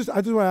 I just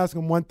want to ask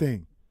him one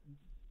thing.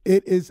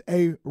 It is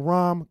a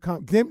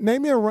rom-com.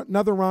 Name me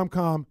another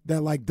rom-com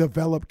that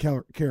developed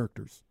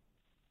characters.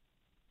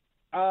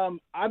 I'm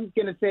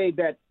going to say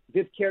that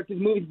this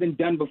movie's been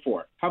done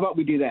before. How about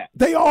we do that?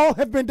 They all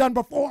have been done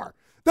before.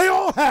 They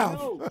all have.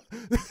 No.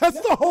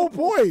 That's the whole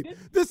point.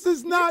 This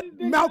is not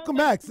Malcolm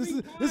X. This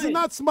is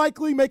not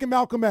Spike Lee making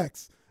Malcolm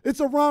X. It's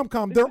a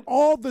rom-com. They're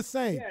all the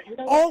same.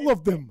 Yeah, all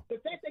of them. The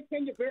fact that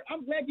Kenya Barris,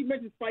 I'm glad you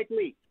mentioned Spike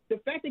Lee. The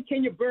fact that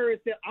Kenya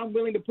Barris said, I'm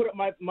willing to put up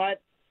my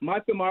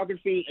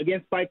filmography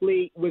against Spike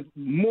Lee was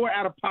more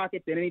out of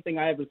pocket than anything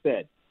I ever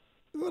said.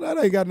 Well, that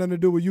ain't got nothing to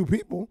do with you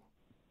people.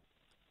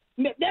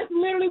 That's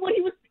literally what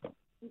he was,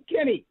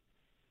 Kenny.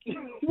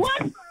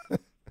 What?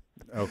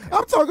 Okay.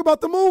 I'm talking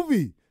about the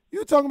movie.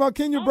 You're talking about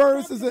Kenya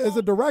Barris as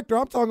a director.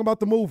 I'm talking about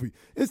the movie.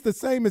 It's the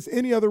same as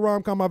any other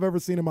rom-com I've ever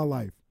seen in my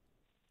life.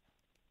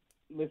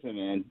 Listen,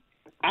 man,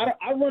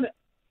 I want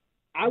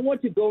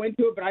to go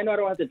into it, but I know I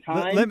don't have the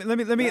time.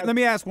 Let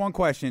me ask one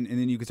question, and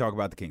then you can talk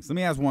about the Kings. Let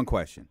me ask one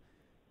question.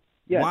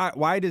 Yes.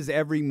 Why does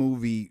every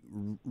movie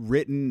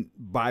written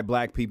by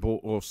black people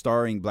or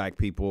starring black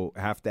people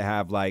have to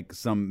have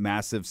some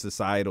massive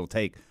societal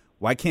take?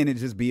 Why can't it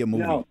just be a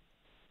movie?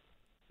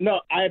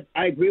 No, I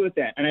agree with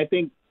that, and I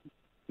think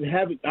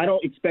I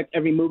don't expect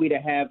every movie to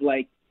have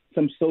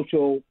some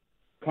social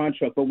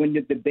construct, but when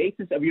the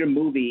basis of your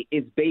movie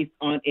is based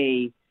on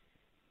a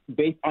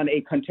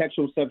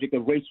contextual subject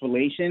of race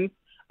relations,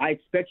 I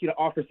expect you to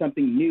offer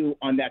something new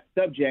on that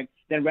subject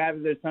than rather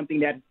than something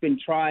that's been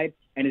tried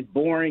and is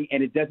boring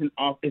and it doesn't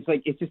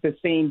it's just the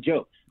same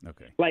joke.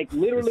 Okay.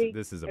 Literally,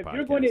 this is a podcast.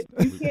 You're going to,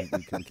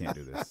 we can't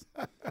do this.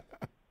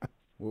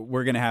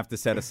 We're going to have to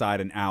set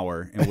aside an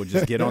hour and we'll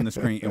just get on the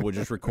screen and we'll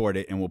just record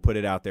it and we'll put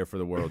it out there for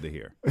the world to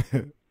hear.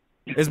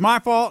 It's my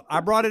fault. I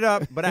brought it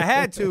up, but I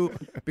had to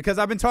because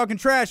I've been talking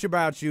trash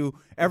about you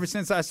ever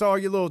since I saw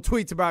your little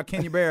tweets about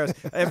Kenya Barris,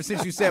 ever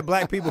since you said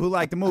black people who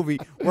like the movie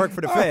work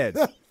for the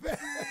feds.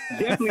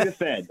 Definitely the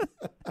Fed.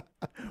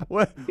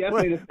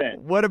 Definitely the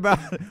Fed. What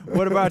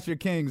about your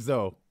Kings,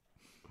 though?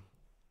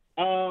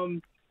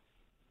 So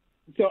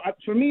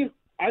for me,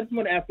 I just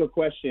want to ask a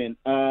question.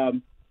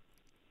 When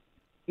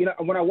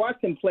I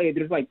watch them play,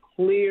 there's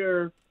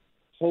clear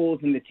holes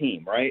in the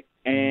team, right?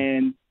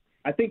 And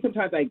I think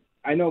sometimes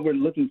I know we're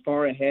looking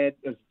far ahead,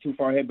 too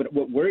far ahead, but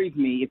what worries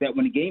me is that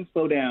when the games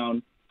slow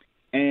down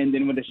and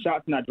then when the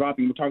shot's not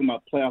dropping, we're talking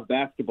about playoff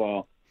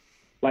basketball,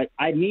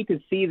 I need to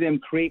see them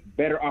create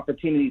better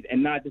opportunities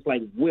and not just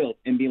wilt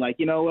and be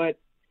you know what,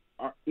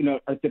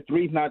 the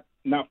three's not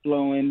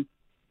flowing,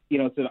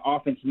 so the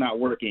offense is not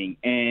working.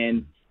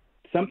 And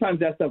sometimes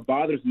that stuff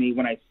bothers me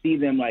when I see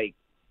them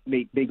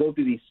they go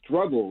through these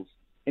struggles,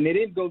 and they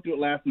didn't go through it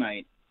last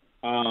night,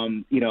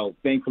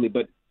 thankfully,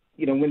 but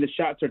when the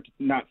shots are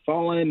not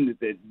falling,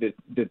 the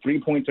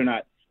 3 points are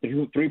not, the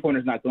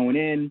 3-pointer's not going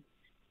in,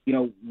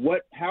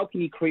 how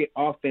can you create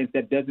offense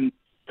that doesn't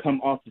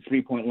come off the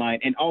 3-point line?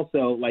 And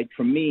also,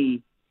 for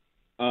me,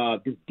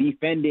 just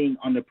defending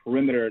on the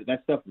perimeter,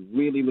 that stuff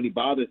really, really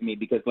bothers me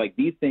because,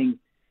 these things,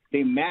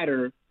 they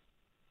matter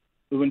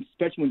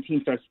especially when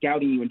teams start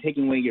scouting you and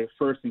taking away your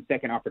first and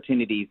second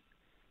opportunities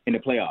in the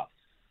playoffs.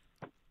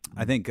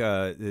 I think,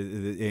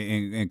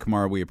 and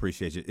Kamara, we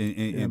appreciate you.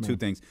 And two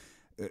things.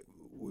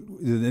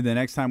 The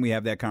next time we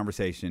have that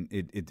conversation,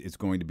 it's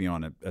going to be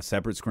on a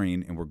separate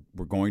screen, and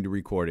we're going to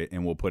record it,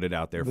 and we'll put it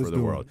out there for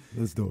the world.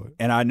 Let's do it.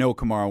 And I know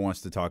Kamara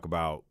wants to talk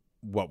about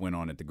what went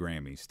on at the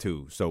Grammys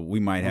too, so we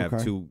might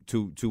have two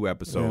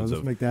episodes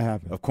let's make that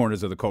happen. of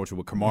Corners of the Culture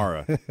with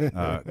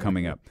Kamara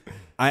coming up.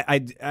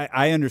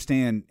 I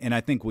understand, and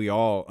I think we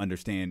all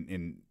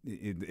understand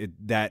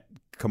that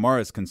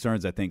Kamara's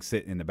concerns, I think,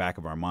 sit in the back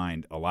of our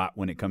mind a lot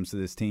when it comes to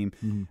this team.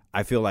 Mm-hmm.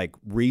 I feel like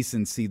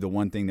recency, the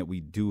one thing that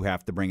we do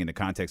have to bring into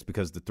context,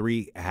 because the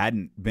three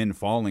hadn't been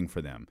falling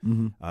for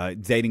them,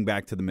 dating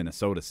back to the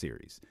Minnesota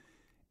series,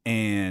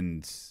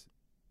 and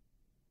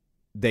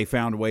they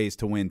found ways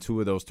to win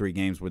 2 of those 3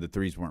 games where the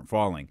threes weren't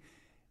falling.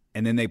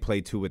 And then they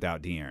played 2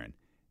 without De'Aaron.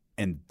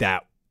 And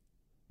that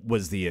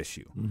was the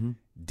issue. Mm-hmm.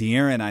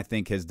 De'Aaron, I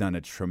think, has done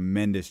a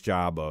tremendous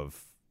job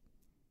of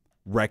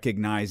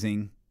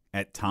recognizing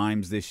at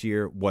times this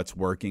year what's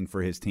working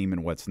for his team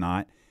and what's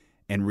not,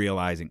 and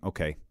realizing,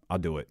 okay, I'll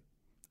do it.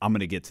 I'm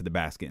going to get to the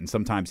basket. And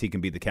sometimes he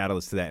can be the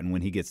catalyst to that. And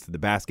when he gets to the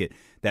basket,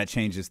 that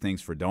changes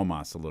things for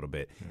Domas a little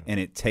bit. Yeah.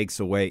 And it takes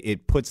away,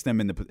 it puts them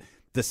in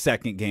the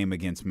second game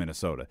against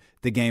Minnesota,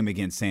 the game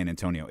against San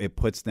Antonio. It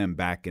puts them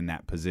back in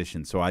that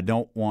position. So I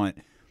don't want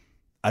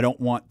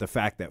the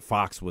fact that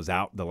Fox was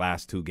out the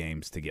last 2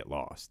 games to get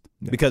lost,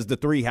 because the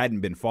 3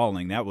 hadn't been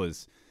falling. That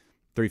was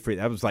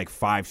like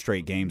 5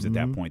 straight games at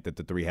that point that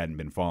the 3 hadn't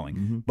been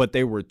falling. But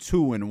they were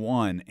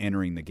 2-1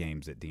 entering the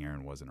games that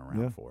De'Aaron wasn't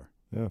around for.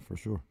 Yeah, for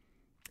sure.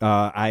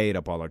 I ate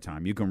up all our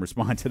time. You can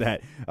respond to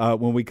that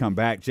when we come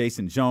back.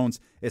 Jason Jones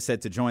is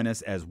set to join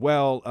us as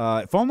well.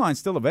 Phone line's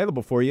still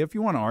available for you. If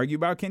you want to argue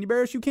about Kenny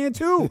Barris, you can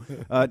too.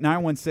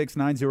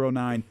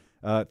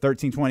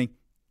 916-909-1320.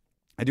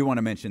 I do want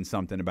to mention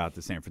something about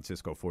the San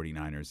Francisco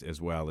 49ers as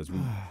well.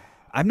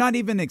 I'm not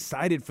even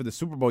excited for the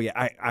Super Bowl yet.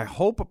 I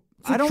hope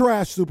it's a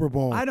trash Super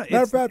Bowl.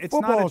 Matter of fact, it's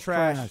not a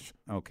trash.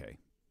 Okay.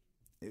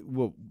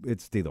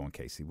 It's D'Lo and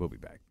Casey. We'll be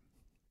back.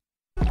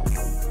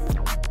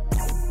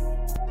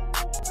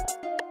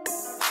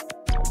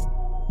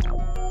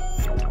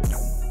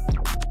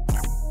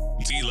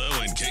 D'Lo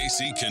and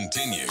Casey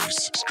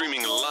continues.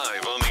 Streaming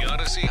live on the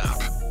Odyssey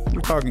app. We're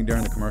talking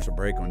during the commercial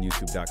break on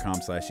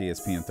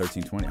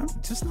youtube.com/ESPN1320. I'm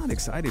just not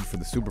excited for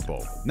the Super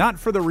Bowl. Not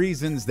for the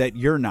reasons that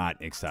you're not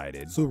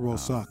excited. Super Bowl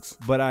sucks.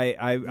 But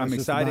I'm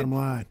excited. Bottom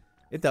line.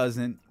 It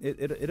doesn't.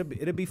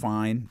 It'll be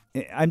fine.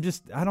 I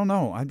don't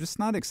know. I'm just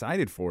not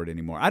excited for it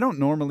anymore. I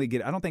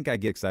don't think I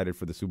get excited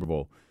for the Super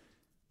Bowl,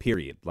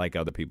 period, like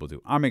other people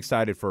do. I'm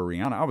excited for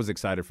Rihanna. I was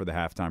excited for the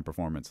halftime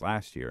performance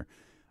last year.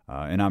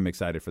 And I'm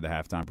excited for the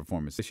halftime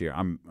performance this year.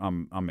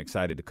 I'm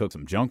excited to cook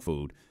some junk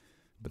food,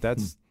 but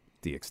that's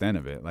the extent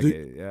of it. Like,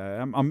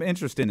 I'm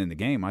interested in the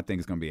game. I think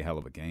it's going to be a hell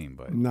of a game.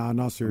 But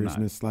no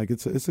seriousness.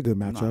 It's a good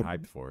matchup. I'm not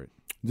hyped for it.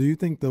 Do you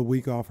think the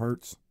week off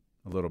hurts?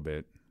 A little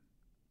bit.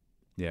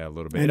 Yeah, a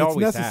little bit. And it it's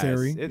always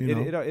necessary. Has.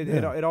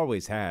 It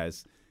always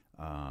has.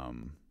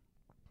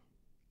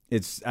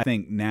 It's, I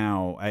think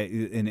now,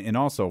 and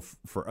also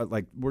for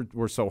like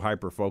we're so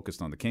hyper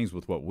focused on the Kings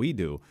with what we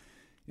do.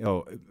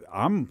 No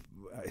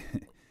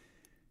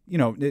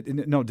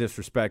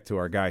disrespect to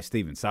our guy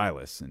Steven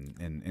Silas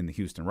and the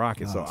Houston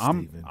Rockets. So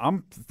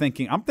I'm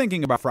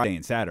thinking about Friday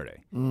and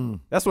Saturday.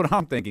 That's what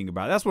I'm thinking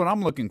about. That's what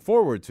I'm looking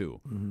forward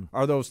to.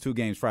 Are those 2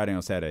 games, Friday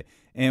and Saturday?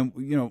 And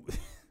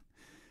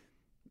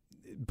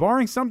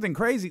barring something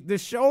crazy, the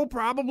show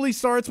probably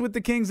starts with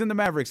the Kings and the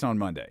Mavericks on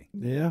Monday.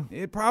 Yeah,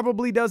 it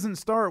probably doesn't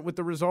start with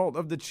the result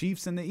of the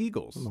Chiefs and the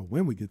Eagles. I don't know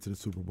when we get to the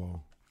Super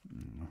Bowl.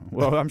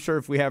 Well, I'm sure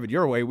if we have it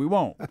your way, we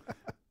won't.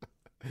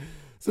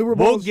 Super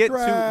Bowl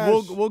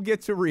we'll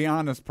get to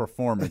Rihanna's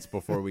performance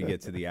before we get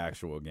to the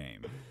actual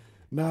game.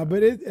 Nah,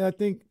 but I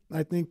think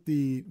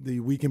the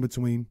week in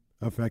between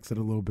affects it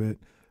a little bit.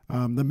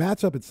 The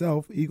matchup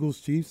itself,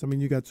 Eagles-Chiefs, I mean,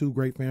 you got 2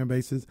 great fan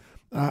bases.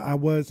 I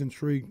was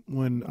intrigued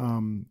when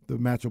the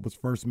matchup was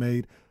first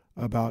made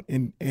about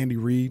Andy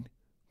Reid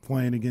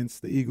playing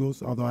against the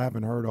Eagles, although I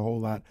haven't heard a whole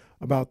lot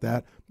about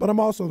that. But I'm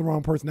also the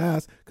wrong person to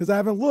ask because I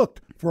haven't looked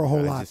for a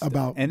whole lot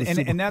about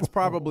and that's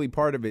probably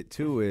part of it,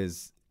 too,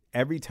 is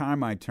every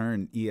time I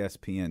turn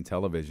ESPN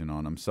television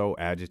on, I'm so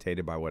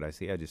agitated by what I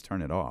see, I just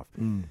turn it off.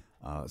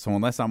 So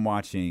unless I'm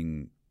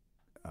watching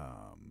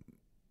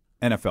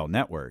NFL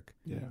Network,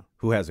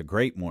 who has a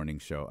great morning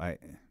show,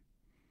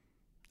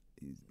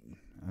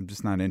 I'm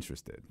just not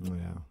interested.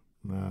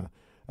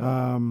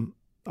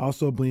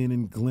 Also being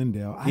in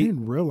Glendale, I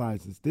didn't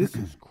realize this. This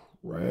is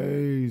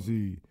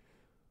crazy.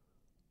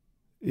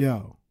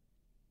 Yo,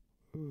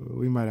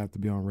 we might have to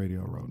be on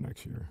Radio Row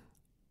next year.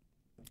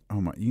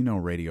 Oh my!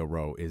 Radio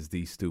Row is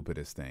the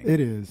stupidest thing. It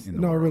is.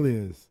 No, it really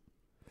is.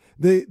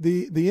 The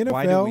NFL.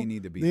 Why do we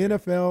need to be the there?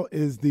 NFL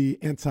is the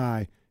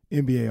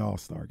anti-NBA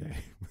All-Star game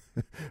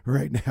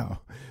right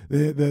now.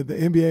 The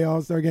NBA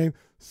All-Star game,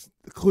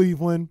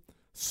 Cleveland,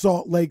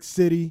 Salt Lake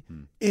City,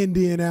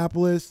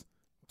 Indianapolis.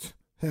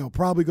 Hell,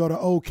 probably go to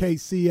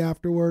OKC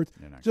afterwards.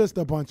 Just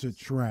a bunch of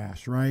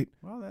trash, right?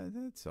 Well,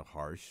 that's a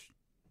harsh.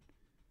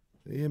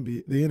 The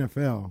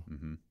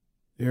NFL.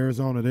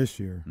 Arizona this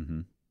year.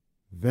 Mm-hmm.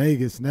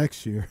 Vegas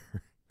next year.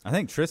 I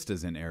think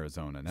Trista's in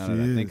Arizona. Now She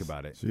that I is. think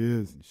about it, She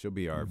is. she'll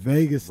be our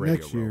Vegas Radio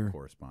next Row year.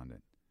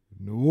 correspondent.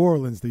 New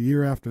Orleans the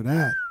year after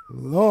that.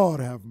 Lord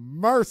have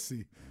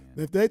mercy.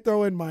 Man. If they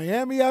throw in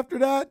Miami after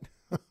that.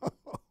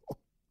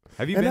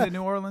 Have you And been that- to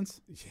New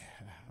Orleans?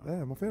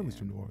 Yeah, my family's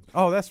from New Orleans.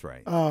 Oh, that's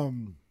right.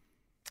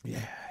 Yeah.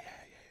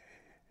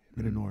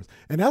 Been in New Orleans.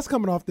 And that's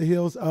coming off the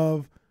heels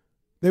of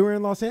they were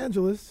in Los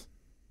Angeles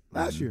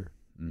last year.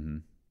 Mm-hmm.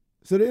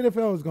 So the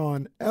NFL has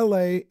gone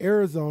L.A.,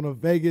 Arizona,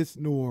 Vegas,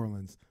 New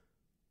Orleans.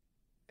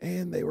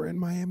 And they were in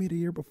Miami the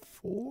year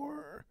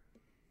before.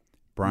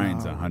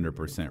 Brian's No,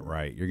 100%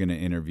 right. You're going to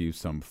interview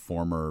some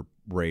former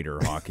Raider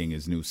hawking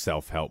his new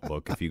self-help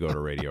book if you go to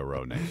Radio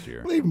Row next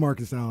year. Leave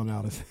Marcus Allen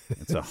out of it.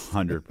 It's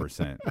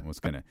 100%. What's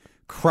going to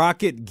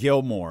Crockett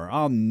Gilmore.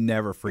 I'll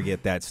never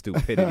forget that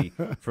stupidity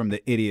from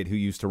the idiot who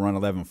used to run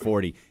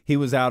 1140. He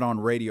was out on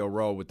Radio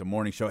Row with the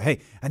morning show. Hey,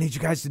 I need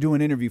you guys to do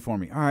an interview for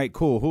me. All right,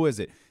 cool. Who is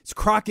it? It's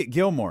Crockett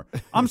Gilmore.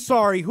 I'm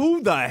sorry.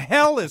 Who the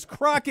hell is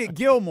Crockett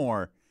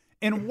Gilmore?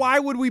 And why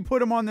would we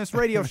put him on this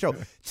radio show?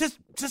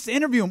 Just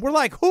interview him. We're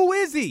like, who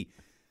is he?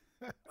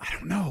 I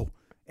don't know.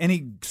 And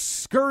he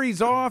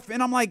scurries off,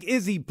 and I'm like,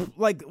 is he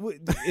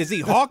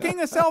hawking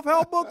a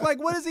self-help book?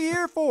 Like, what is he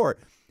here for?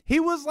 He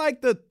was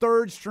like the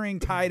third string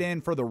tight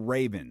end for the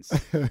Ravens.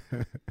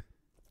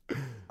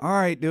 All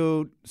right,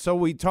 dude. So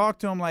we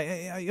talked to him like,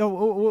 hey, yo,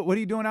 what are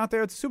you doing out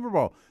there at the Super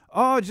Bowl?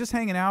 Oh, just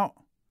hanging out.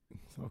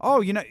 Oh,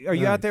 are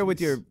you out there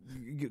with your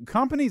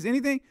companies?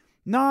 Anything?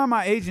 No,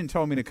 my agent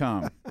told me to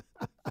come.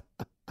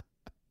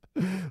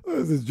 What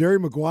is this, Jerry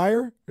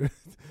Maguire?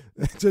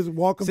 Just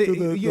walk him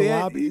through the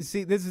lobby?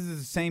 See, this is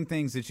the same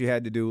things that you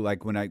had to do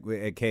like when at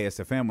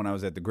KSFM when I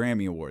was at the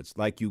Grammy Awards.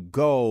 Like you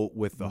go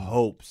with the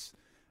hopes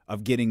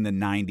of getting the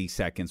 90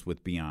 seconds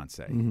with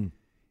Beyonce. Mm-hmm.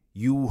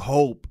 You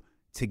hope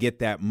to get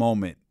that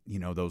moment,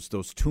 those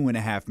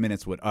 2.5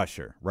 minutes with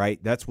Usher,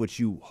 right? That's what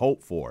you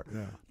hope for.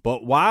 Yeah.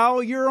 But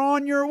while you're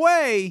on your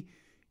way,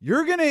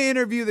 you're going to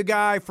interview the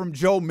guy from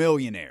Joe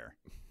Millionaire.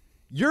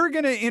 You're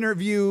going to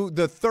interview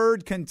the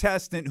third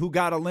contestant who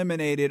got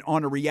eliminated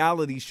on a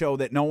reality show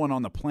that no one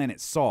on the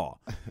planet saw.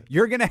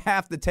 You're going to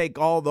have to take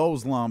all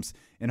those lumps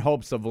in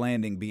hopes of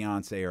landing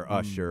Beyonce or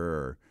Usher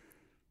or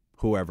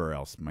whoever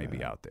else might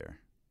be out there.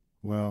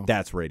 Well,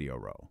 That's Radio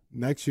Row.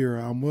 next year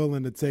I'm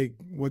willing to take,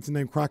 what's his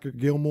name, Crockett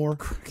Gilmore?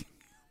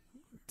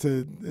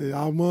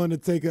 I'm willing to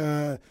take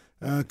a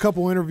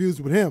couple interviews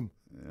with him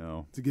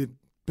to get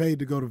paid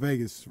to go to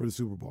Vegas for the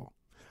Super Bowl.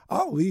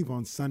 I'll leave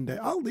on Sunday.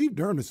 I'll leave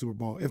during the Super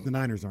Bowl if the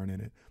Niners aren't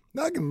in it.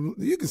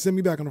 You can send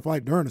me back on the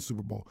flight during the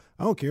Super Bowl.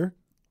 I don't care.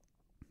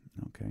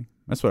 Okay.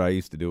 That's what I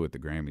used to do with the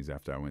Grammys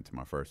after I went to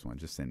my first one.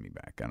 Just send me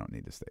back. I don't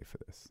need to stay for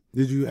this.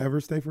 Did you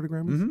ever stay for the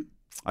Grammys? Mm-hmm.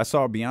 I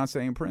saw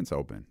Beyonce and Prince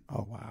open.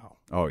 Oh, wow.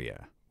 Oh,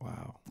 yeah.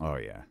 Wow. Oh,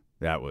 yeah.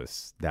 That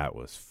was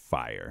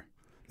fire.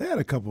 They had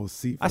a couple of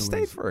seat I fillers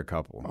stayed for a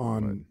couple.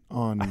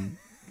 on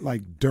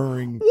like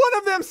during. One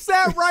of them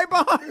sat right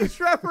behind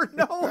Trevor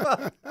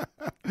Noah.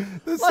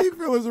 The seat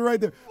fillers are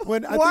right there.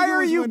 Why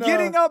are you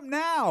getting up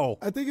now?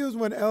 I think it was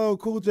when LL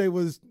Cool J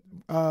was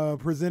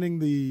presenting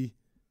the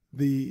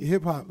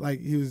hip hop,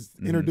 like he was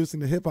introducing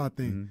the hip hop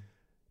thing.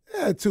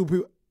 Yeah, two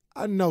people.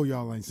 I know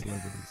y'all ain't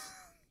celebrities.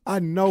 I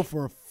know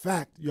for a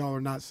fact y'all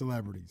are not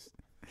celebrities.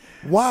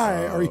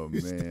 Why are you?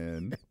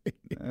 Man,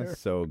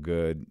 that's so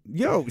good.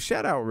 Yo,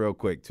 shout out real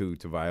quick to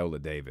Viola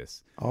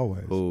Davis,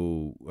 Always.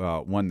 who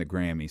won the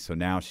Grammy. So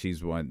now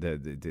she's won the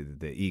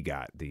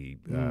EGOT,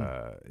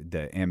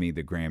 the Emmy,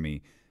 the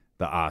Grammy,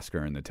 the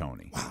Oscar, and the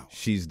Tony. Wow.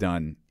 She's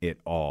done it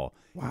all,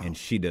 Wow. and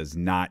she does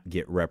not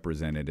get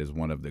represented as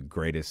one of the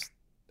greatest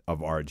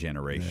of our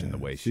generation the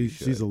way she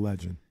should. She's a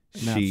legend.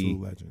 An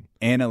absolute legend.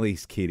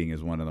 Annalise Keating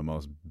is one of the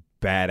most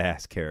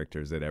badass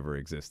characters that ever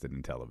existed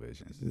in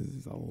television.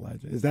 She's a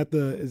legend. Is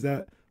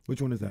that which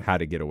one is that? How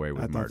to Get Away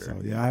with I thought Murder. so.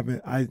 Yeah,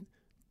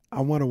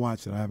 I want to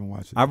watch it. I haven't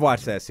watched it. I've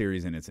watched that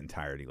series in its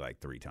entirety like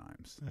 3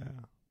 times. Yeah,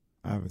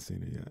 I haven't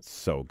seen it yet.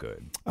 So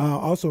good.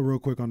 Also, real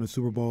quick on the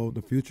Super Bowl,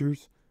 the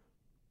futures.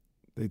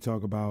 They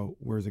talk about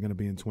where's it going to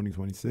be in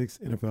 2026.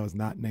 NFL has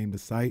not named a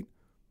site.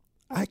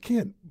 I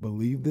can't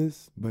believe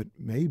this, but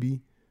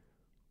maybe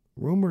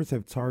rumors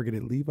have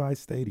targeted Levi's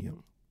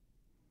Stadium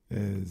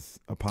as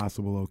a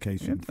possible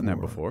location. You've done that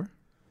before.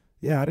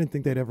 Yeah, I didn't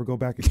think they'd ever go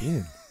back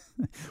again.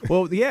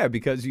 Well, yeah,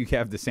 because you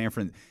have the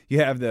Super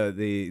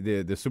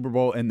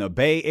Bowl in the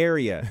Bay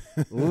Area.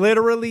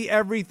 Literally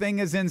everything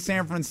is in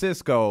San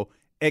Francisco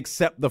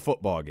except the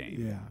football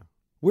game.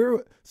 Yeah.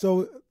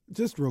 So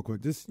just real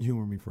quick, just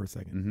humor me for a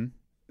second. Mm-hmm.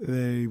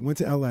 They went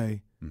to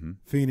L.A.,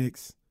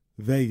 Phoenix,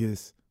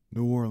 Vegas,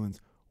 New Orleans.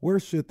 Where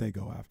should they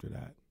go after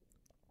that?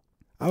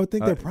 I would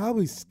think they're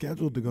probably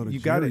scheduled to go to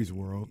Jerry's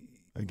World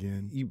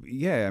again.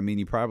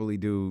 You probably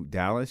do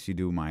Dallas. You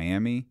do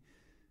Miami.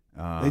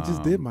 They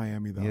just did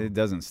Miami, though. It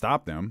doesn't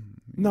stop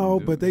them. No,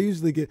 but they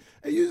usually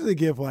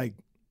give like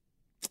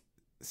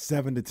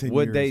 7 to 10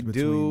 Would years they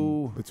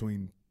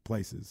between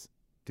places.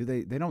 Do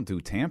they don't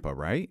do Tampa,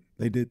 right?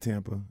 They did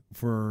Tampa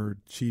for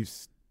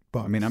Chiefs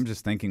Bucks. I mean, I'm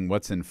just thinking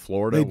what's in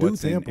Florida, They do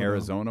what's Tampa, in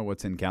Arizona,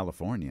 what's in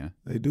California.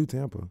 They do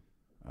Tampa.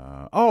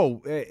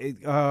 They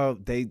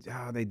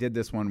did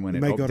this one when They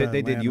it may go opened. to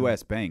They did Atlanta.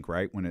 U.S. Bank,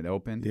 right, when it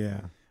opened?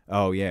 Yeah.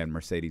 Oh, yeah, and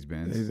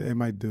Mercedes-Benz. They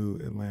might do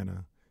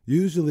Atlanta.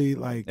 Usually,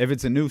 like If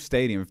it's a new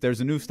stadium, if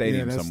there's a new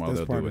stadium that's somewhere,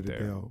 they'll part do of it the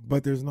there. deal.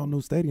 But there's no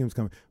new stadiums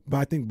coming. But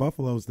I think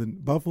Buffalo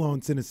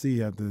and Tennessee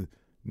have the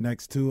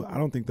next two. I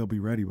don't think they'll be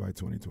ready by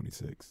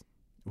 2026.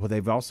 Well,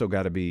 they've also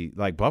got to be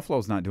like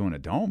Buffalo's not doing a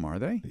dome, are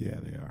they? Yeah,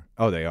 they are.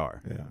 Oh, they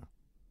are. Yeah.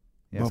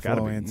 Yeah, it's gotta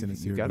Buffalo be. and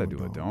Tennessee You are got to doing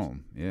do a domes.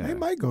 dome. Yeah. They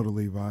might go to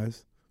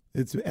Levi's.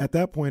 It's at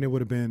that point it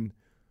would have been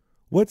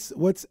what's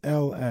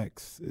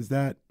LX? Is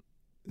that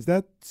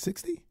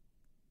 60?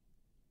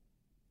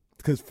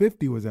 Because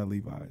 50 was at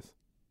Levi's.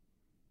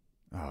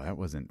 Oh, that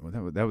wasn't.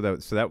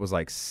 So that was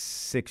like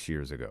 6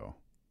 years ago.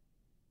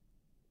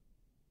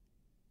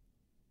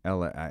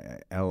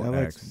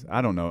 LX.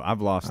 I don't know.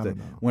 I've lost I it. don't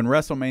know. When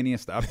WrestleMania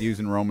stopped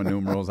using Roman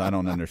numerals, I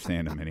don't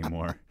understand them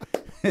anymore.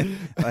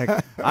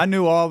 Like I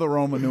knew all the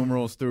Roman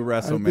numerals through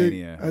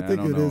WrestleMania. I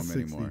think don't it know is them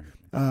 60. anymore.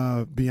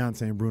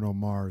 Beyonce and Bruno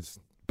Mars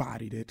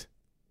bodied it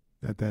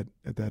at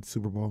that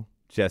Super Bowl.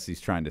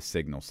 Jesse's trying to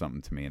signal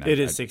something to me, and It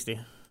is 60.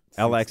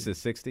 LX is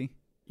 60.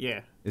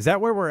 Yeah. Is that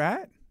where we're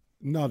at?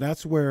 No,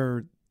 that's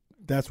where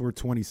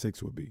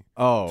 26 would be.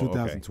 Oh, okay.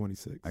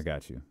 2026. I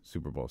got you.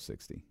 Super Bowl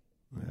 60.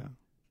 Yeah.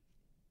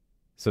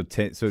 So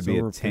it'd be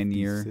a we're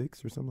 10-year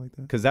 56 or something like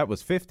that. because that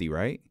was 50,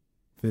 right?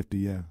 50,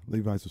 yeah.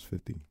 Levi's was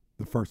 50.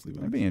 The first Levi's.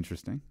 That'd be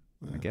interesting.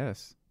 Yeah. I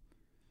guess.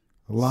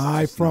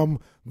 Live Just from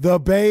the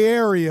Bay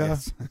Area.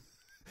 Yes.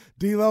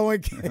 D-Lo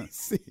and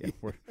Casey. Yeah,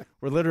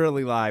 we're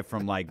literally live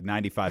from like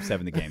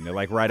 95.7 The Game. They're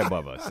like right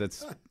above us.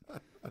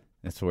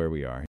 That's where we are.